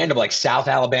random like South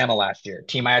Alabama last year,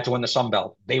 team I had to win the Sun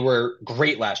Belt. They were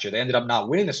great last year. They ended up not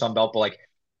winning the Sun Belt, but like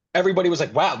everybody was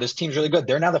like, wow, this team's really good.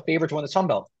 They're now the favorite to win the Sun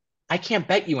Belt. I can't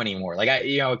bet you anymore. Like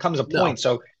it comes a point. No.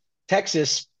 So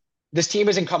Texas, this team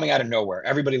isn't coming out of nowhere.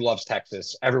 Everybody loves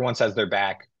Texas. Everyone says they're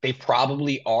back. They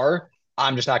probably are.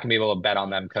 I'm just not gonna be able to bet on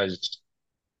them because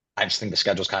I just think the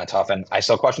schedule's kind of tough, and I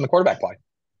still question the quarterback play.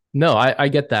 No, I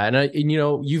get that. And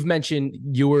you've mentioned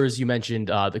Ewers, you mentioned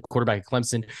the quarterback at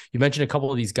Clemson. You mentioned a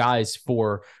couple of these guys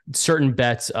for certain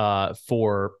bets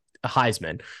for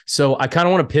Heisman. So I kind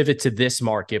of want to pivot to this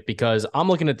market because I'm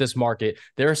looking at this market.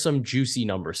 There are some juicy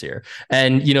numbers here.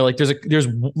 And, like there's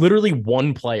literally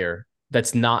one player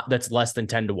that's less than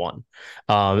 10-1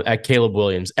 at Caleb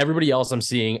Williams. Everybody else I'm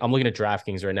looking at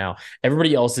DraftKings right now.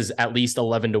 Everybody else is at least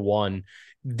 11-1.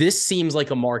 This seems like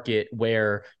a market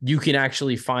where you can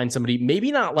actually find somebody,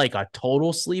 maybe not like a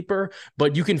total sleeper,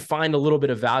 but you can find a little bit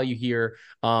of value here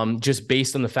just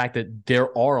based on the fact that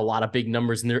there are a lot of big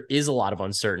numbers and there is a lot of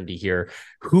uncertainty here.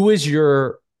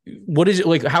 What is it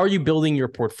like? How are you building your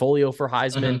portfolio for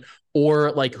Heisman Mhm.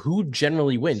 or like who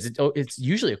generally wins? It's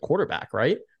usually a quarterback,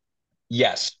 right?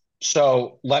 Yes.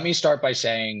 So let me start by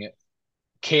saying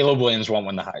Caleb Williams won't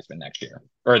win the Heisman next year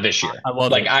or this year. I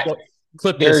love Like it.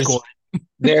 Clip this,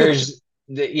 there's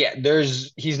Corey.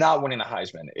 there's he's not winning the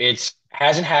Heisman. It's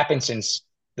hasn't happened since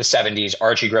the 70s,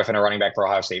 Archie Griffin, a running back for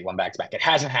Ohio State, won back-to-back. It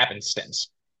hasn't happened since.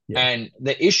 Yeah. And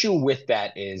the issue with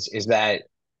that is that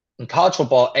in college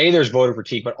football, there's voter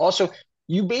fatigue, but also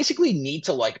you basically need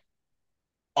to like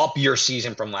up your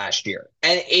season from last year.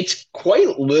 And it's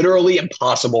quite literally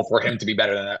impossible for him to be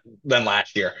better than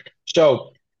last year.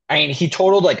 So, I mean, he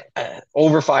totaled like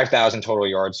over 5,000 total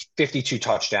yards, 52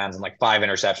 touchdowns, and like 5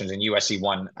 interceptions. And USC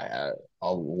won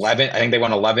 11. I think they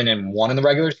won 11-1 in the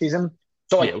regular season.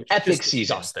 So, like, Which is epic just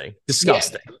season.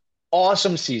 disgusting. Yeah,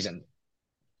 awesome season.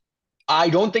 I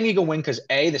don't think he can win because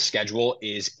the schedule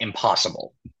is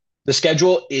impossible. The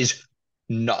schedule is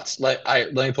nuts.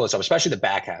 Let me pull this up, especially the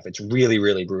back half. It's really,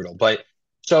 really brutal. But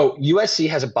so USC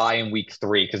has a bye in week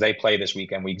 3 because they play this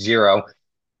weekend, week 0.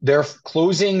 Their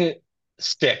closing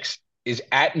 6 is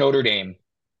at Notre Dame,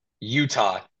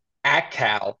 Utah, at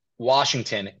Cal,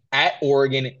 Washington, at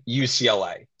Oregon,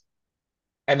 UCLA.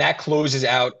 And that closes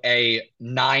out a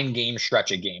 9-game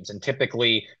stretch of games. And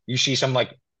typically you see some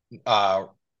like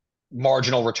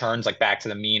marginal returns like back to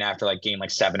the mean after like game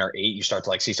like 7 or 8. You start to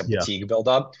like see some fatigue build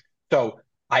up. So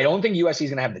I don't think USC is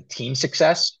going to have the team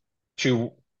success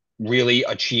to really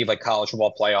achieve like college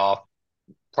football playoff.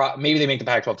 Maybe they make the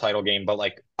Pac-12 title game, but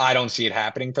like I don't see it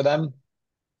happening for them.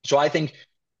 So I think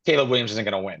Caleb Williams isn't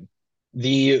going to win.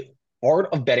 The art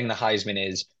of betting the Heisman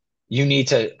is you need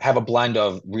to have a blend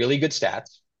of really good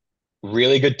stats,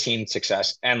 really good team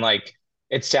success, and like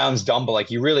it sounds dumb, but like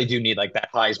you really do need like that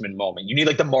Heisman moment. You need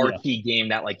like the marquee game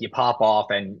that like you pop off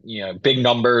and big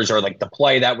numbers, or like the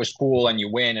play that was cool and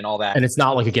you win and all that. And it's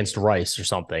not like against Rice or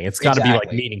something. It's got to be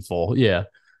like meaningful. Yeah.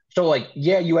 So like,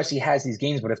 yeah, USC has these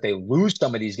games, but if they lose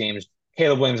some of these games,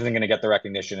 Caleb Williams isn't going to get the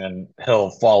recognition and he'll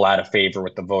fall out of favor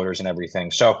with the voters and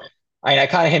everything. So I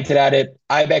kind of hinted at it.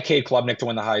 I bet Cade Klubnik to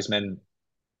win the Heisman.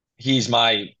 He's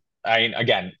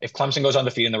again, if Clemson goes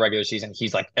undefeated in the regular season,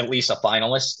 he's like at least a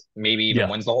finalist, maybe even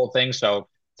wins the whole thing. So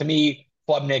to me,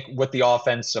 Klubnik with the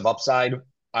offensive upside,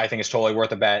 I think is totally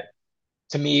worth a bet.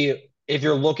 To me, if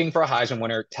you're looking for a Heisman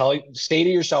winner, stay to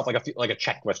yourself like a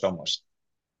checklist almost.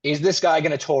 Is this guy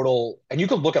going to total? And you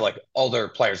could look at like other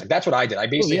players. Like that's what I did. I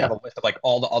basically have a list of like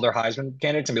all the other Heisman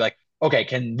candidates and be like, okay,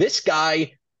 can this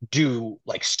guy do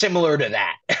like similar to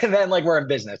that? And then like we're in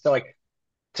business. So like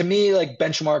to me, like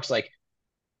benchmarks like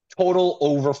total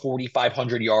over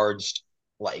 4,500 yards,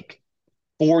 like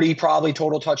 40 probably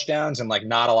total touchdowns, and like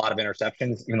not a lot of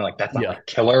interceptions. Even though like that's not like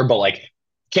killer, but like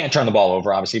can't turn the ball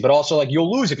over obviously. But also like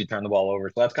you'll lose if you turn the ball over.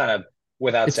 So that's kind of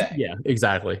without saying. Yeah,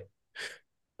 exactly.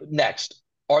 Next,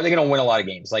 are they going to win a lot of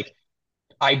games? Like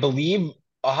I believe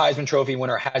a Heisman Trophy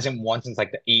winner hasn't won since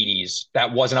like the 80s.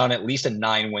 That wasn't on at least a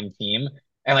 9-win team.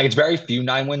 And like it's very few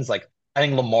 9 wins. Like I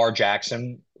think Lamar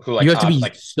Jackson, who like you have to be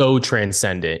like so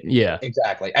transcendent. Yeah,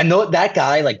 exactly. And that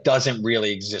guy like doesn't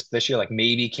really exist this year. Like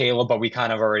maybe Caleb, but we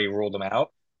kind of already ruled him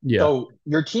out. Yeah. So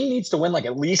your team needs to win like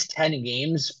at least 10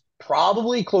 games,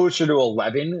 probably closer to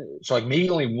 11. So like maybe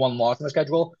only one loss in the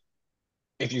schedule.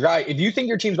 If you think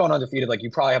your team's going undefeated, like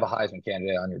you probably have a Heisman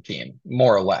candidate on your team,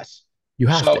 more or less. You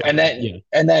have to.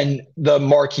 And then the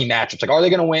marquee matchups, like are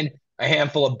they going to win a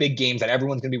handful of big games that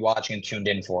everyone's going to be watching and tuned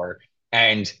in for?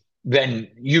 And then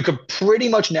you could pretty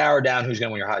much narrow down who's going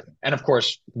to win your Heisman. And of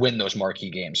course, win those marquee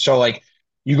games. So like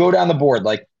you go down the board,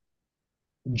 like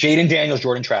Jaden Daniels,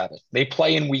 Jordan Travis, they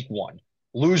play in week 1.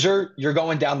 Loser, you're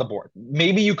going down the board.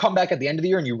 Maybe you come back at the end of the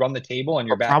year and you run the table and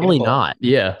you're back. Probably not.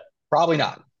 Yeah. Probably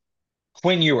not.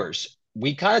 Quinn Ewers,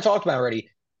 we kind of talked about already.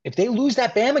 If they lose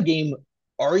that Bama game,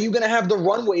 are you going to have the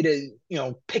runway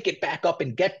to, pick it back up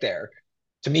and get there?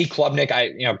 To me,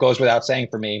 Klubnik, goes without saying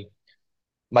for me.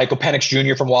 Michael Penix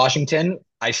Jr. from Washington,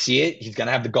 I see it. He's going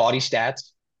to have the gaudy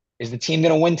stats. Is the team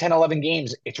going to win 10, 11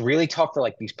 games? It's really tough for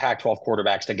like these Pac-12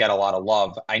 quarterbacks to get a lot of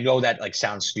love. I know that like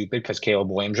sounds stupid because Caleb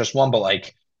Williams just won, but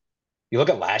like you look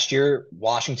at last year,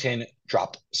 Washington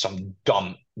dropped some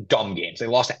dumb games. They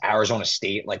lost to Arizona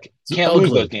State. Like can't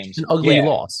lose those games. It's an ugly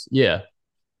loss. Yeah.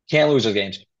 Can't lose those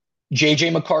games.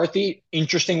 JJ McCarthy,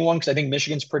 interesting one because I think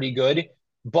Michigan's pretty good,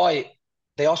 but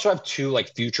they also have 2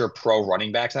 like future pro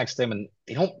running backs next to them, and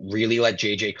they don't really let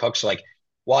JJ cook. So like,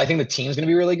 while I think the team's going to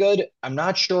be really good, I'm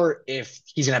not sure if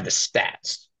he's going to have the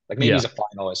stats. Like maybe he's a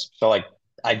finalist. So like,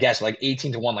 I guess like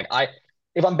 18-1. Like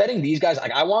if I'm betting these guys,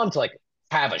 like I want him to like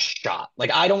have a shot.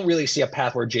 Like I don't really see a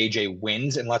path where JJ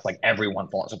wins unless like everyone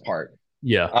falls apart.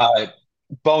 Yeah.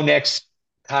 Bo Nix,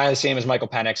 kind of the same as Michael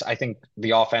Penix. I think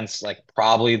the offense like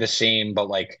probably the same, but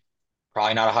like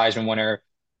probably not a Heisman winner.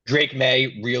 Drake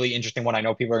May, really interesting one. I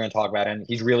know people are going to talk about him.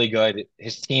 He's really good.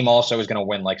 His team also is going to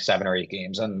win like 7 or 8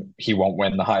 games, and he won't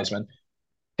win the Heisman.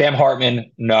 Sam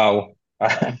Hartman, no.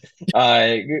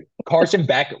 Carson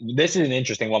Beck, this is an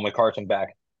interesting one with Carson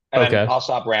Beck. and then Okay. I'll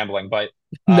stop rambling. But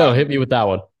No, hit um, me with that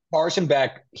one. Carson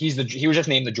Beck, he was just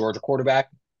named the Georgia quarterback.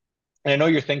 And I know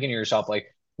you're thinking to yourself, like,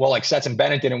 well, like Stetson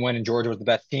Bennett didn't win and Georgia was the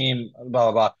best team, blah,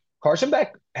 blah, blah. Carson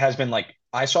Beck has been like,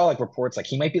 I saw like reports like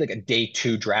he might be like a day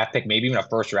 2 draft pick, maybe even a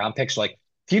first round pick. So like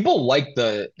people like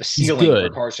the He's ceiling for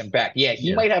good. Carson Beck. Yeah, he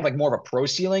Yeah. might have like more of a pro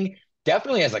ceiling.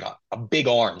 Definitely has like a big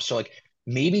arm. So like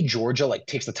maybe Georgia like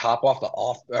takes the top off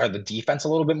the defense a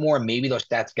little bit more, and maybe those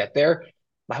stats get there.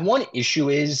 My one issue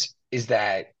is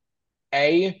that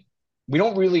a, we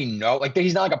don't really know. Like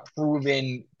he's not like a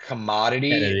proven commodity,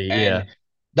 Kennedy. Yeah. and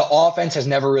the offense has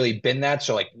never really been that.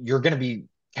 So like you're going to be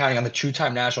counting on the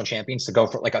 2-time national champions to go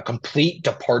for like a complete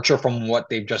departure from what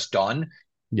they've just done.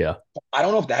 Yeah. I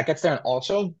don't know if that gets there. And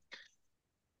also,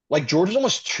 like Georgia's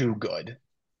almost too good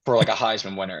for like a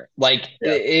Heisman winner. Like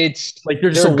Yeah. it's Like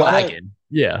they're just a they're gonna wagon.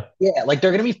 Yeah. yeah, like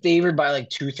they're gonna be favored by like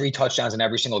 2-3 touchdowns in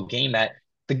every single game. That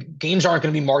the games aren't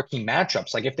gonna be marquee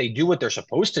matchups. Like if they do what they're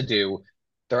supposed to do,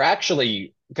 they're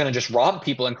actually gonna just rob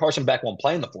people, and Carson Beck won't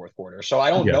play in the fourth quarter. So I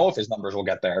don't Yeah. know if his numbers will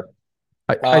get there.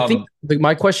 I think Um,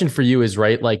 my question for you is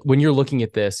right. Like when you're looking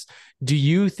at this, do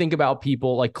you think about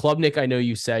people like Klubnik? I know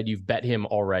you said you've bet him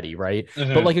already, right? But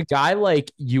mhm. like a guy like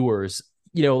yours,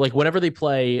 like whenever they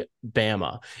play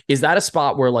Bama, is that a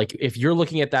spot where like if you're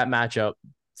looking at that matchup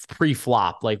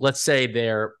pre-flop, like let's say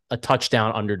they're a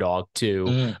touchdown underdog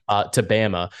to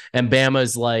Bama, and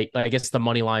Bama's like I guess the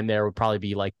money line there would probably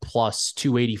be like plus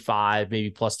 285, maybe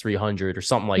plus 300 or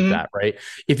something like Mhm. that, right?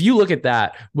 If you look at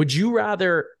that, would you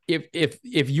rather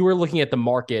if you were looking at the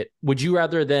market, would you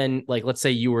rather than like let's say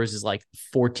yours is like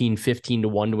 14, 15 to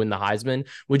 1 to win the Heisman?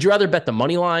 Would you rather bet the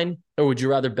money line or would you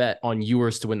rather bet on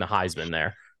yours to win the Heisman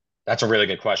there? That's a really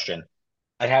good question.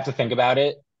 I'd have to think about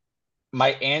it.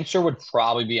 My answer would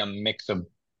probably be a mix of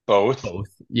both. Both.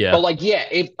 But Yeah. like, yeah,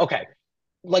 okay.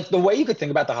 Like the way you could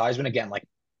think about the Heisman again, like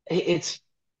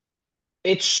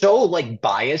it's so like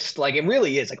biased. Like it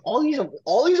really is. Like all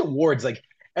these awards, like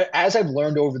as I've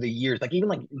learned over the years, like even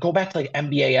like go back to like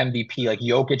NBA MVP, like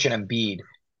Jokic and Embiid,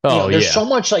 Oh there's yeah. so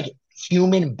much like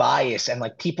human bias and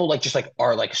like people like just like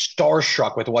are like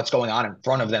starstruck with what's going on in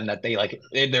front of them that they're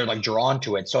like drawn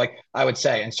to it. So like I would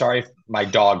say, and sorry if my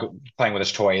dog playing with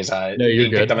his toy is No, you're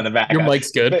being picked up in good. the back. Your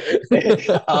mic's good.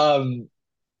 Um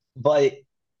but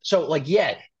so like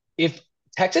yeah, if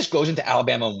Texas goes into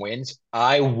Alabama and wins,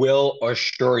 I will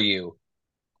assure you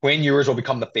Quinn Ewers will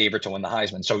become the favorite to win the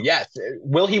Heisman. So yes,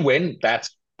 will he win?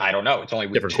 That's I don't know. It's only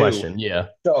week Different 2. question. Yeah.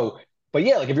 So, but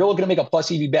yeah, like if you're looking to make a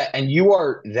plus EV bet and you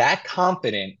are that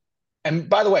confident, and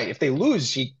by the way, if they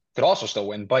lose, he could also still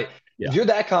win. But if Yeah. you're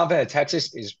that confident that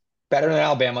Texas is better than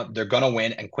Alabama, they're gonna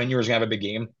win, and Quinn Ewers is gonna have a big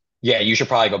game. Yeah, you should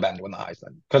probably go bet and win the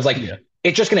Heisman because like Yeah.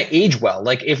 it's just gonna age well.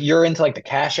 Like if you're into like the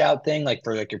cash out thing, like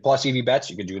for like your plus EV bets,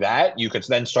 you could do that. You could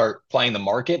then start playing the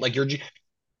market. Like you're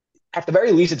at the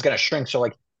very least, it's gonna shrink. So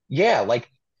like yeah, like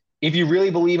if you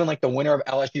really believe in like the winner of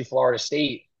LSU Florida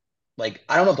State, like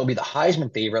I don't know if they'll be the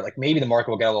Heisman favorite. Like maybe the market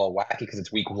will get a little wacky because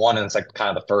it's week 1 and it's like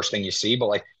kind of the first thing you see. But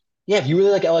like, yeah, if you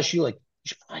really like LSU, like you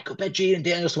should probably go bet Jaden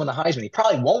Daniels to win the Heisman. He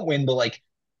probably won't win, but like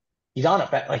he's on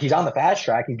the fast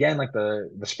track. He's getting like the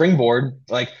springboard.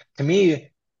 Like to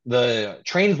me, the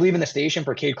train's leaving the station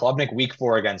for Cade Klubnik week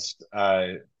 4 against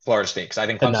Florida State because I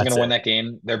think And Clemson's that's gonna win it. that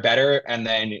game. They're better, and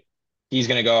then he's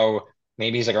gonna go.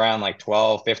 Maybe he's like around like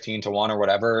 12, 15 to 1 or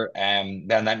whatever. And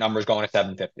then that number's going to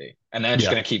 750. And then it's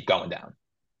just Yeah. going to keep going down.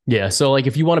 Yeah. So like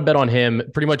if you want to bet on him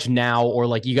pretty much now, or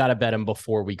like you got to bet him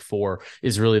before week 4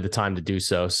 is really the time to do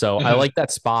so. So I Mhm. like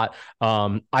that spot.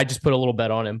 I just put a little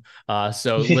bet on him.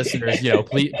 So listeners,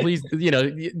 please,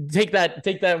 take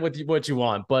that with what you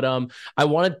want. But I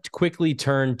want to quickly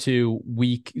turn to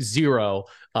week 0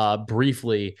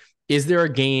 briefly. Is there a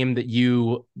game that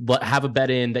you have a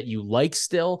bet in that you like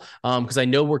still? Because I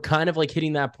know we're kind of like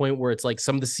hitting that point where it's like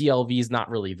some of the CLV is not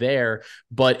really there,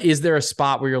 but is there a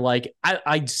spot where you're like,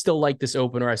 I still like this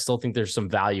opener. I still think there's some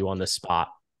value on this spot.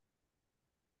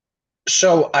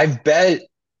 So I've bet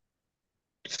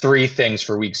 3 things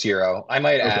for week 0. I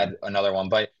might Okay. add another one,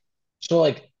 but so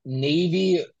like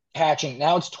Navy catching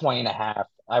now it's 20 and a half.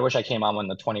 I wish I came on when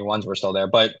the 21s were still there,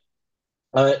 but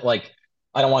like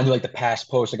I don't want to do like the past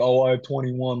post, like, oh, I have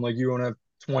 21, like you don't have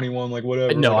 21, like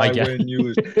whatever, No, like I I get win, you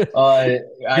lose. Uh, I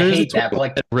there's a hate that, but 21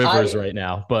 like Rivers right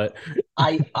now, but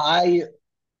I, I,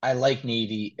 I like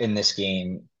Navy in this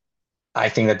game. I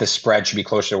think that the spread should be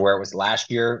closer to where it was last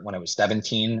year when it was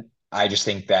 17. I just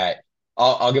think that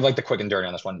I'll give like the quick and dirty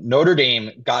on this one. Notre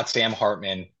Dame got Sam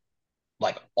Hartman,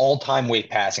 like all-time weight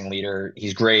passing leader.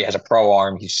 He's great, has a pro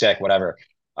arm, he's sick, whatever.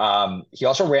 He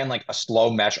also ran like a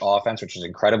slow mesh offense, which was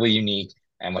incredibly unique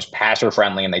and was passer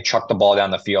friendly, and they chucked the ball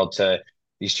down the field to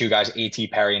These two guys, A.T.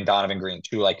 Perry and Donovan Green,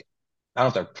 two like I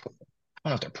don't know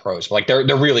if they're pros, but like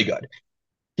they're really good.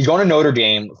 He's going to Notre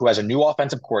Dame, who has a new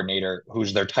offensive coordinator,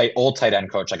 who's their old tight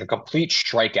end coach, like a complete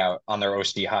strikeout on their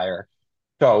OC hire.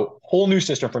 So whole new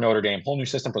system for Notre Dame, whole new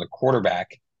system for the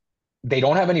quarterback. They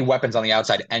don't have any weapons on the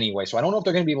outside anyway, so I don't know if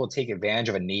they're going to be able to take advantage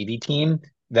of a Navy team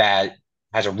that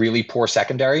has a really poor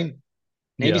secondary. Yeah.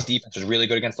 Navy's defense was really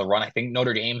good against the run. I think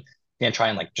Notre Dame can try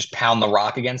and like just pound the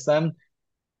rock against them.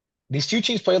 These two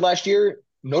teams played last year.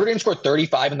 Notre Dame scored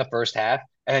 35 in the first half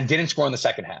and then didn't score in the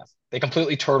second half. They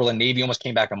completely turtled and Navy almost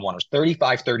came back and won. It was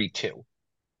 35-32.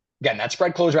 Again, that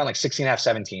spread closed around like 16 and a half,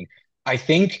 17. I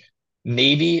think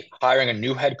Navy hiring a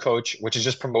new head coach, which is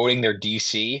just promoting their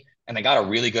DC, and they got a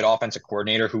really good offensive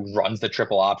coordinator who runs the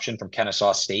triple option from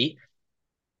Kennesaw State.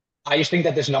 I just think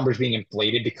that this number is being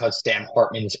inflated because Sam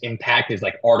Hartman's impact is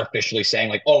like artificially saying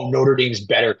like, oh, Notre Dame's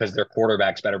better because their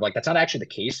quarterback's better. But like that's not actually the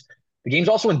case. The game's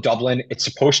also in Dublin. It's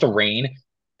supposed to rain,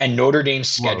 and Notre Dame's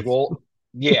schedule,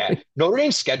 yeah, Notre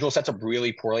Dame's schedule sets up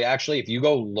really poorly. Actually, if you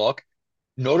go look,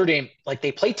 Notre Dame, like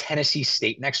they play Tennessee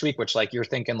State next week, which like you're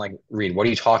thinking like, Reed, what are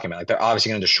you talking about? Like they're obviously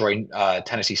going to destroy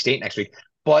Tennessee State next week.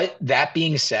 But that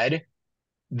being said,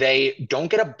 they don't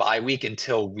get a bye week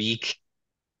until week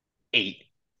 8.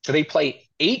 So they play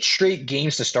 8 straight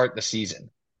games to start the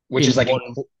season, which is like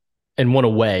one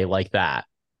away like that.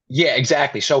 Yeah,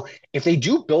 exactly. So if they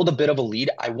do build a bit of a lead,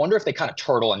 I wonder if they kind of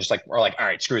turtle and just like are like, all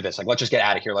right, screw this. Like, let's just get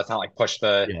out of here. Let's not like push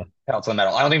the pedal to the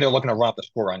metal. I don't think they're looking to run up the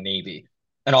score on Navy.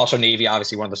 And also Navy,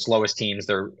 obviously one of the slowest teams.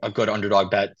 They're a good underdog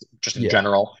bet just in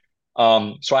general.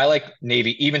 So I like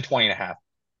Navy even 20 and a half.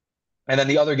 And then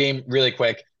the other game really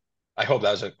quick. I hope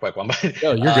that was a quick one, but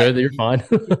no, you're good. You're fine.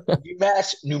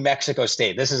 UMass, New Mexico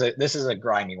State. This is a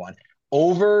grimy one.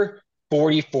 Over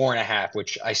 44 and a half,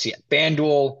 which I see at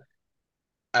FanDuel.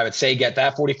 I would say get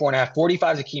that 44 and a half.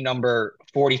 45 is a key number.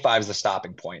 45 is the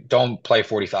stopping point. Don't play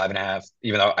 45 and a half,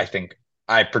 even though I think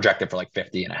I projected for like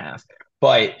 50 and a half.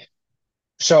 But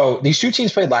so these two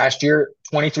teams played last year,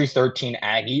 23-13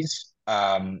 Aggies.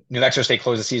 New Mexico State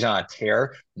closed the season on a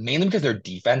tear, mainly because their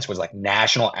defense was like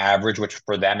national average, which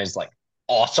for them is like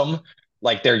awesome.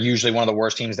 Like they're usually one of the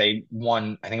worst teams. They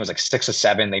won, I think it was like 6 or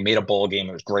 7. They made a bowl game.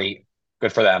 It was great.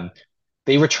 Good for them.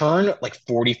 They return like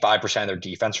 45% of their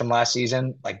defense from last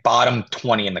season, like bottom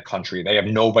 20 in the country. They have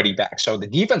nobody back. So the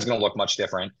defense is going to look much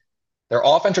different. Their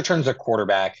offense returns their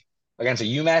quarterback against a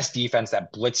UMass defense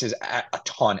that blitzes a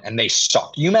ton, and they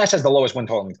suck. UMass has the lowest win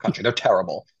total in the country. They're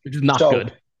terrible. Which is not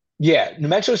good. Yeah, New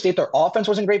Mexico State, their offense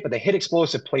wasn't great, but they hit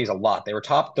explosive plays a lot. They were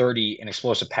top 30 in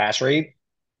explosive pass rate.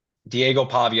 Diego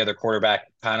Pavia, their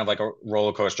quarterback, kind of like a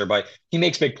roller coaster, but he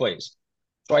makes big plays.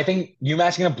 So I think UMass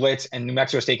is going to blitz and New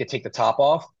Mexico State could take the top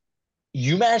off.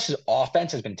 UMass's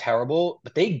offense has been terrible,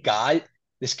 but they got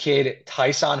this kid,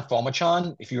 Tyson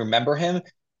Fomachan, if you remember him.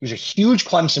 He was a huge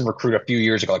Clemson recruit a few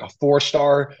years ago, like a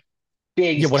 4-star.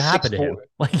 Big. Yeah, what happened to him?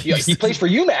 Like he plays for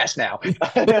UMass now.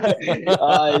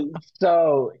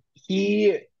 So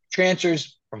he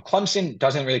transfers from Clemson,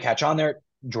 doesn't really catch on there.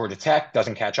 Georgia Tech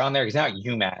doesn't catch on there. He's now at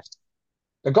UMass.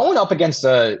 They're going up against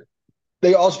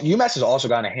UMass has also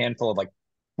gotten a handful of like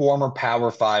former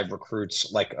Power 5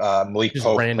 recruits like Malik Just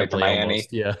Pope played for Miami.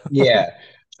 Almost, yeah.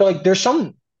 So like there's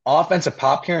some offensive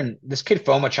pop here, and this kid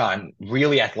Fomachan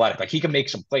really athletic. Like he can make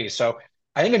some plays. So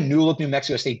I think a new look New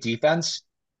Mexico State defense.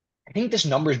 I think this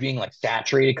number is being like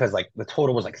saturated because like the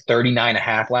total was like 39 and a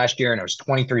half last year and it was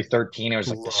 23-13. It was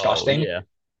like disgusting. Yeah.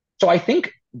 So I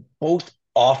think both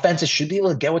offenses should be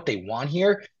able to get what they want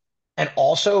here. And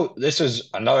also, this is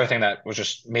another thing that was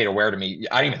just made aware to me.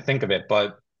 I didn't even think of it,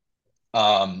 but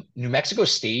New Mexico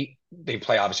State, they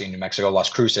play obviously in New Mexico, Las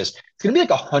Cruces. It's going to be like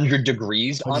 100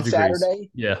 degrees on Saturday.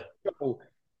 Yeah. So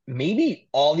maybe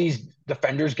all these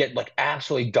defenders get like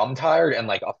absolutely dumb tired and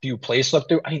like a few plays slip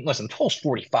through. I mean, listen, total's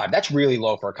 45. That's really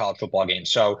low for a college football game.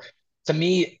 So to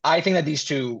me, I think that these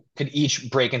two could each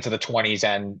break into the 20s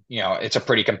and, it's a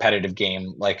pretty competitive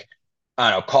game. Like,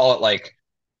 I don't know, call it like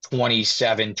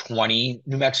 27-20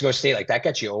 New Mexico State. Like that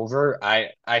gets you over. I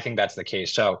think that's the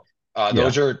case. So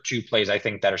those are two plays I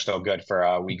think that are still good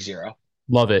for week 0.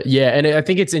 Love it. Yeah. And I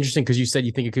think it's interesting because you said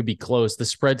you think it could be close. The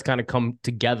spreads kind of come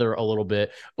together a little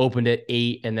bit, opened at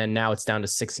 8, and then now it's down to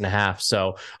 6.5.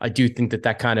 So I do think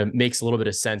that kind of makes a little bit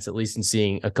of sense, at least in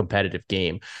seeing a competitive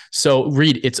game. So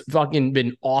Reed, it's fucking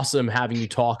been awesome having you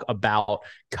talk about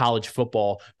college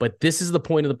football, but this is the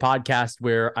point of the podcast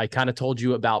where I kind of told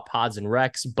you about pods and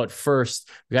recs. But first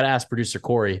we got to ask producer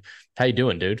Corey, how you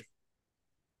doing, dude?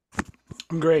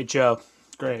 I'm great, Joe.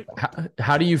 great.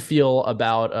 How do you feel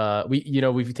about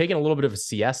we've taken a little bit of a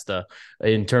siesta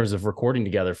in terms of recording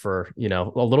together for a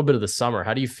little bit of the summer.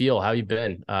 How do you feel? How you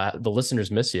been? The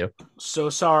listeners miss you. So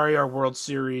sorry, our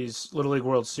Little League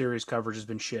World Series coverage has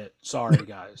been shit. Sorry,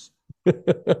 guys. Have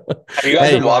you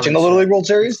guys been watching the Little League World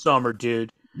Series? Summer,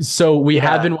 dude. So we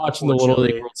have been watching the Little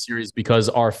League World Series because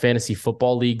our fantasy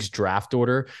football league's draft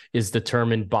order is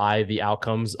determined by the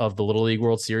outcomes of the Little League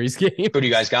World Series game. Who do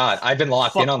you guys got? I've been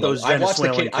locked in on those. I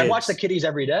watch the kiddies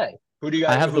every day. Who do you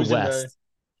guys? I have the West.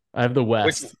 I have the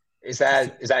West. Which, is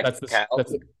that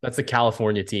that's the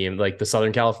California team, like the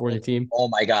Southern California team. Oh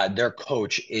my God, their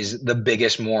coach is the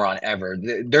biggest moron ever.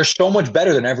 They're so much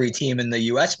better than every team in the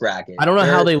U.S. bracket. I don't know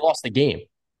how they lost the game.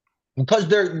 Because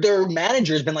their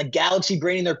manager has been like galaxy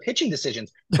braining their pitching decisions.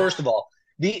 First of all,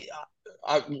 the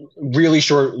really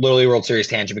short Little League World Series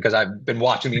tangent because I've been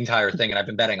watching the entire thing and I've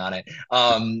been betting on it.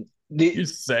 You're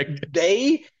sick.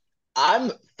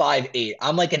 I'm 5'8".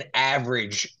 I'm like an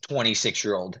average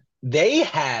 26-year-old. They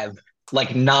have like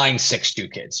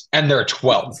 9'6" kids and they're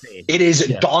 12. It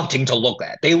is daunting to look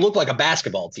at. They look like a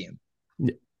basketball team.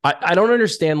 I don't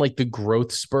understand like the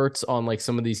growth spurts on like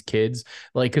some of these kids,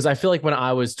 like because I feel like when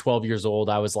I was 12 years old,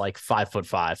 I was like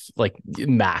 5'5", like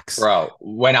max. Bro,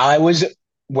 when I was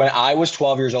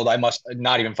 12 years old, I must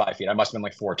not even 5 feet. I must have been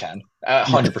like 4'10",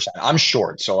 100%. I'm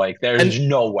short, so like there's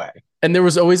no way. And there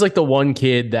was always like the one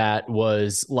kid that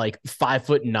was like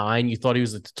 5'9". You thought he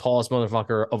was the tallest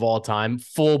motherfucker of all time,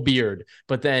 full beard.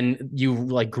 But then you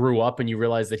like grew up and you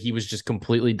realized that he was just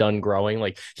completely done growing.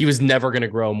 Like he was never going to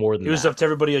grow more than that. He was up to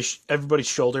everybody's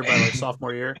shoulder by like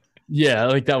sophomore year. Yeah,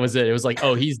 like that was it. It was like,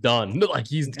 oh, he's done. Like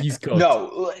he's cooked.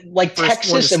 No, like first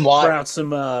Texas and Washington. Out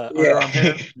some underarm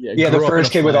hair. Yeah, the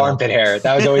first kid with armpit hair.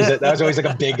 That was always like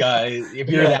a big guy. If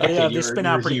you're that kid, they spin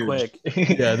out pretty quick.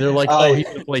 Yeah, they're like, oh, he's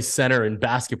gonna play center in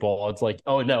basketball. It's like,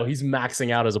 oh no, he's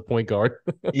maxing out as a point guard.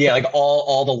 Yeah, like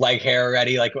all the leg hair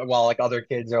already. Like while like other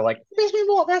kids are like, pass me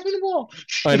the ball.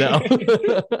 I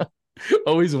know.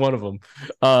 Always one of them.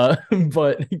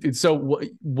 But so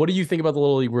what do you think about the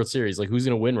Little League World Series? Like, who's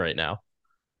going to win right now?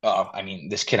 I mean,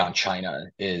 this kid on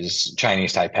Chinese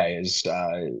Taipei is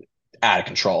out of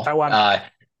control.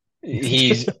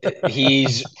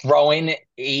 He's throwing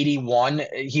 81.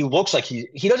 He looks like he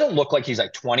doesn't look like he's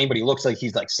like 20, but he looks like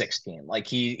he's like 16. Like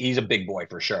he's a big boy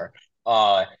for sure.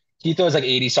 He throws like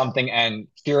 80 something, and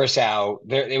Curacao,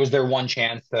 it was their one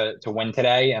chance to win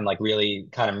today and like really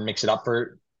kind of mix it up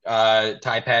for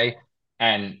Taipei,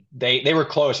 and they were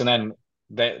close, and then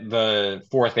the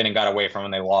fourth inning got away from them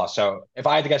and they lost. So if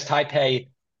I had to guess, Taipei,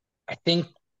 I think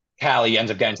Cali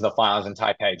ends up getting to the finals, and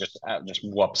Taipei just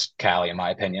whoops Cali in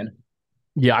my opinion.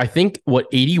 Yeah, I think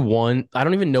 81. I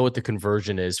don't even know what the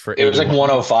conversion is for. It was like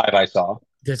 105 I saw,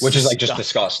 which is like just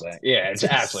disgusting. disgusting. Yeah, it's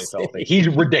absolutely filthy. He's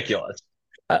ridiculous.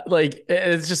 Like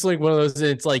it's just like one of those.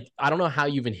 It's like I don't know how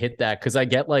you even hit that because I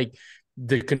get like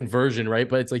the conversion, right?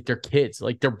 But it's like they're kids,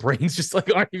 like their brains just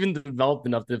like aren't even developed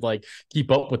enough to like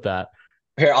keep up with that.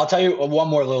 Here, I'll tell you one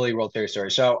more Little League World Series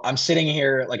story. So I'm sitting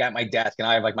here like at my desk and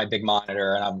I have like my big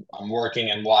monitor and I'm working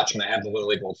and watching. I have the Little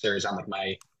League World Series on like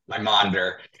my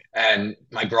monitor, and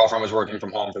my girlfriend was working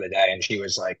from home for the day and she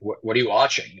was like, what are you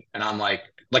watching? And I'm like,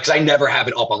 cause I never have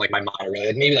it up on like my monitor,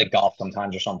 really. Maybe like golf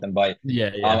sometimes or something. But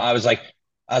I was like,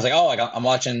 oh, like I'm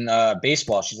watching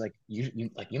baseball. She's like, you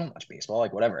don't watch baseball,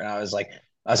 like whatever. And I was like,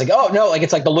 oh no, like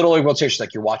it's like the Little League World Series. She's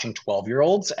like, you're watching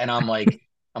 12-year-olds, and I'm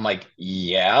like,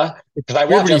 yeah, because I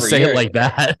watch every year. It like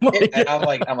that. And I'm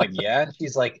like, yeah. And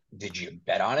she's like, did you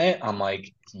bet on it? I'm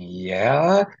like,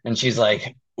 yeah. And she's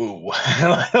like, ooh,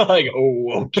 like,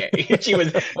 oh, okay. She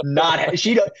was not.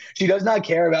 She does not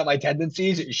care about my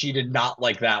tendencies. She did not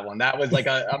like that one. That was like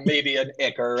a maybe an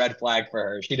ick or a red flag for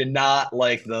her. She did not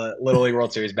like the Little League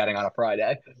World Series betting on a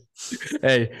Friday.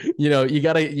 Hey, you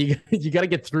gotta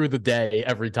get through the day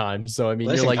every time. So I mean,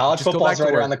 listen, you're like, college football's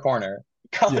right around the corner.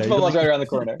 College football's right around the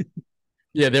corner.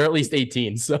 Yeah, they're at least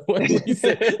 18, so at least,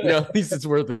 at least it's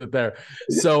worth it there.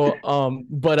 So,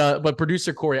 but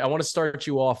producer Corey, I want to start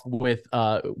you off with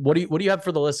what do you have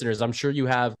for the listeners? I'm sure you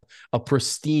have a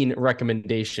pristine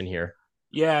recommendation here.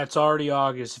 Yeah, it's already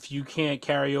August. If you can't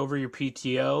carry over your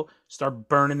PTO, start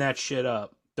burning that shit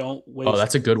up. Don't waste. Oh,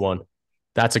 that's a good one.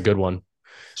 That's a good one.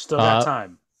 Still got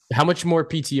time. How much more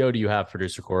PTO do you have,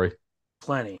 producer Corey?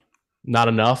 Plenty. Not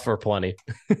enough or plenty?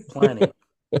 Plenty.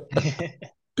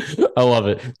 I love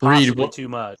it. Reed, too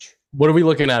much. What are we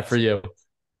looking at for you?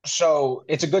 So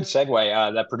it's a good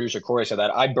segue that producer Corey said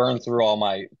that I burned through all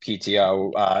my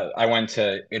PTO. I went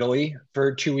to Italy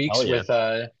for 2 weeks with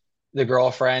the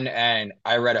girlfriend, and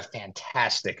I read a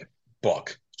fantastic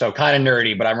book. So kind of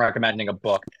nerdy, but I'm recommending a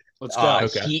book. Let's go.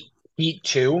 Okay. Heat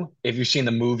 2. If you've seen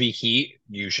the movie Heat,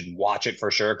 you should watch it for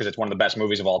sure because it's one of the best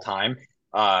movies of all time.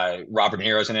 Robert De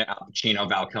Niro's in it, Al Pacino,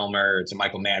 Val Kilmer. It's a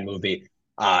Michael Mann movie.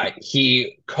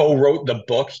 He co-wrote the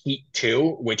book Heat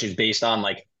 2, which is based on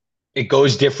like it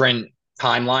goes different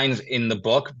timelines in the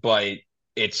book, but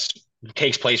it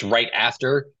takes place right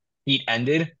after Heat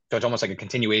ended. So it's almost like a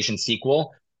continuation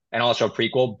sequel and also a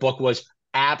prequel. Book was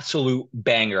absolute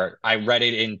banger. I read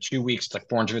it in 2 weeks. It's like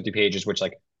 450 pages, which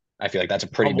like I feel like that's a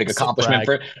pretty big accomplishment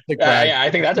for. Yeah, I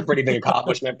think that's a pretty big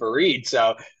accomplishment for Reed.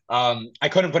 So I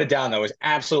couldn't put it down though. It was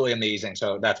absolutely amazing.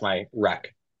 So that's my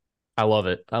rec. I love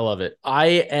it. I love it. I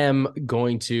am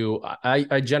going to,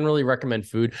 I generally recommend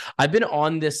food. I've been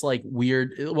on this like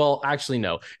weird, well, actually,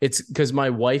 no, it's because my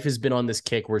wife has been on this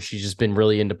kick where she's just been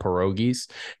really into pierogies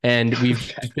and we've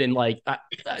just been like,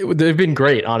 they've been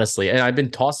great, honestly. And I've been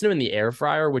tossing them in the air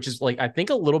fryer, which is like, I think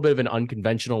a little bit of an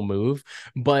unconventional move,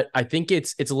 but I think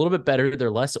it's a little bit better. They're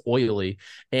less oily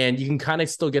and you can kind of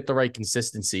still get the right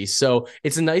consistency. So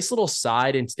it's a nice little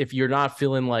side. And if you're not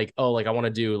feeling like, oh, like I want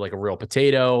to do like a real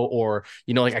potato or,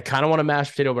 like I kind of want a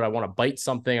mashed potato, but I want to bite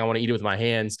something. I want to eat it with my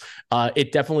hands.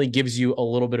 It definitely gives you a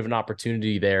little bit of an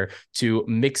opportunity there to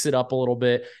mix it up a little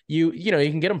bit. You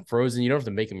can get them frozen. You don't have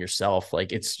to make them yourself.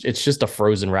 Like it's just a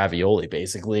frozen ravioli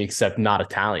basically, except not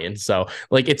Italian. So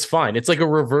like, it's fine. It's like a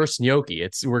reverse gnocchi.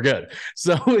 We're good.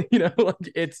 So, like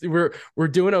we're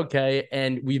doing okay.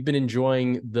 And we've been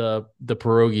enjoying the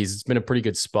pierogies. It's been a pretty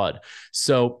good spud.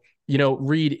 So,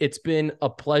 Reed, it's been a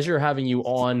pleasure having you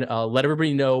on. Let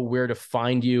everybody know where to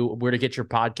find you, where to get your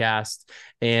podcast,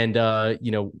 and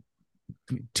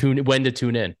when to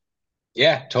tune in.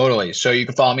 Yeah, totally. So you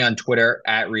can follow me on Twitter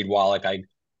at Reed Wallach. I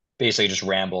basically just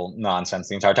ramble nonsense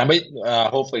the entire time, but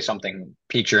hopefully something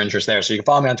piques your interest there. So you can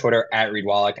follow me on Twitter at Reed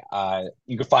Wallach.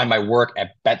 You can find my work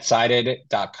at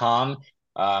betsided.com.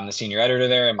 I'm the senior editor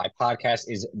there, and my podcast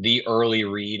is The Early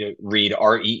Read, REED.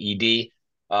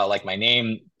 Like my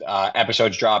name,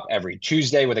 episodes drop every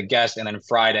Tuesday with a guest, and then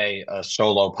Friday, a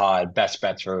solo pod, best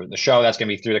bets for the show. That's going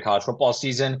to be through the college football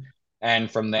season.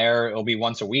 And from there, it'll be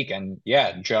once a week. And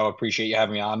yeah, Joe, appreciate you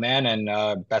having me on, man.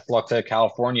 And best luck to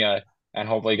California and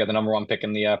hopefully get the number one pick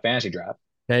in the fantasy draft.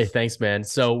 Hey, thanks, man.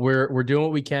 So we're doing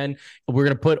what we can. We're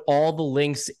going to put all the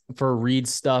links for Reed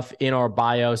stuff in our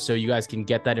bio so you guys can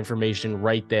get that information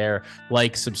right there.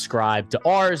 Like, subscribe to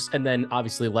ours, and then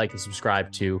obviously like and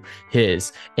subscribe to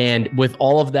his. And with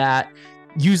all of that,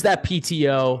 use that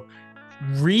PTO,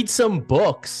 read some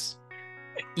books,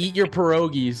 eat your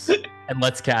pierogies, and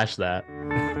let's cash that.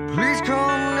 Please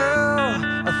come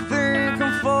now. I think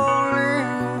I'm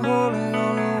falling, holding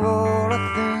on to what I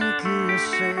think is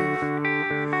safe.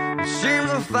 Seems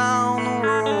I found the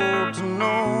road to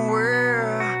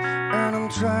nowhere, and I'm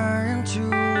trying to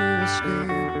escape.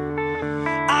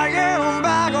 I am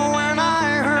back when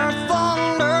I heard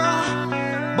thunder,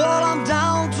 but I'm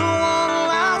down to one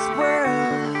last breath.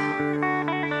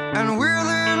 And with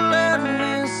it, let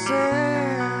me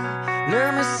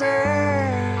say,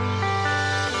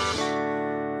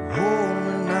 hold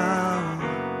me now.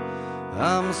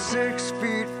 I'm 6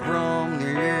 feet from the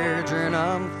edge, and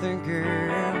I'm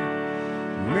thinking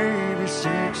maybe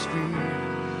 6 feet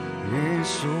ain't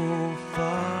so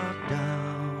far down.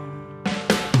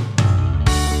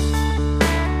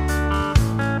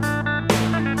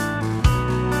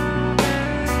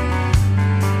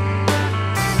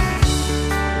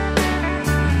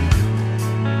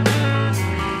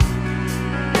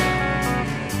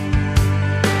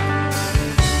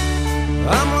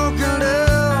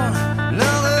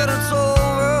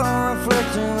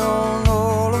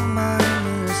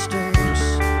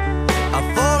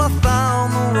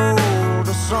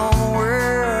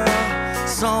 Somewhere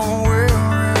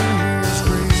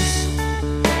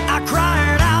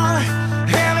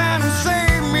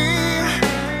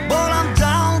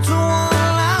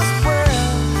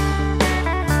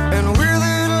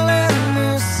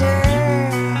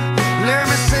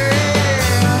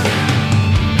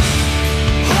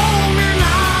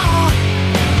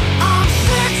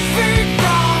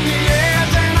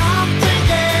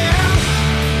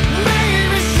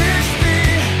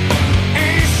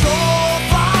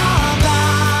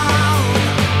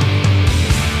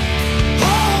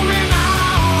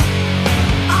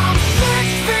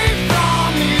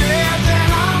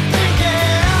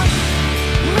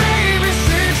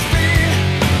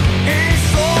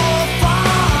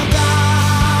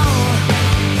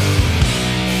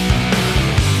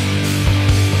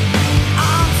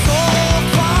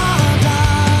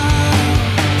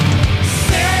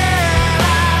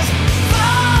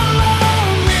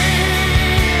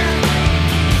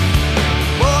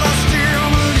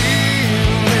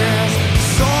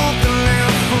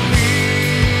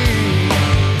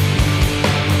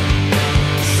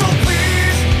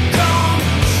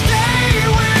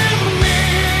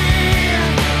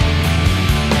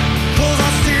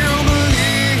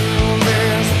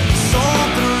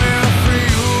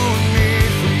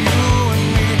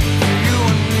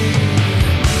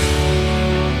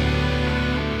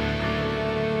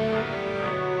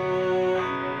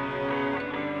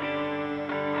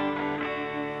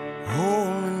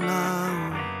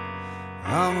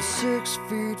I'm 6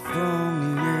 feet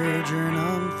from the edge and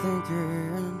I'm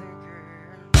thinking,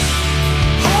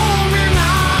 hold me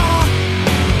now.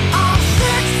 I'm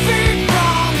 6 feet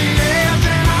from the edge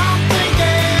and I'm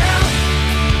thinking,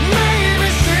 maybe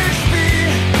 6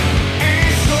 feet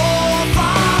ain't so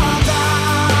far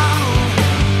down.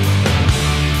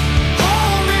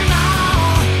 Hold me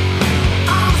now.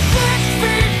 I'm 6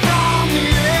 feet from the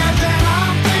edge and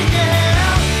I'm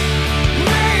thinking,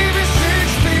 maybe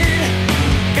 6 feet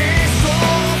ain't so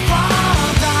far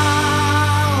down.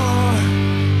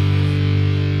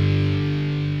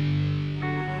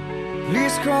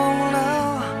 Please come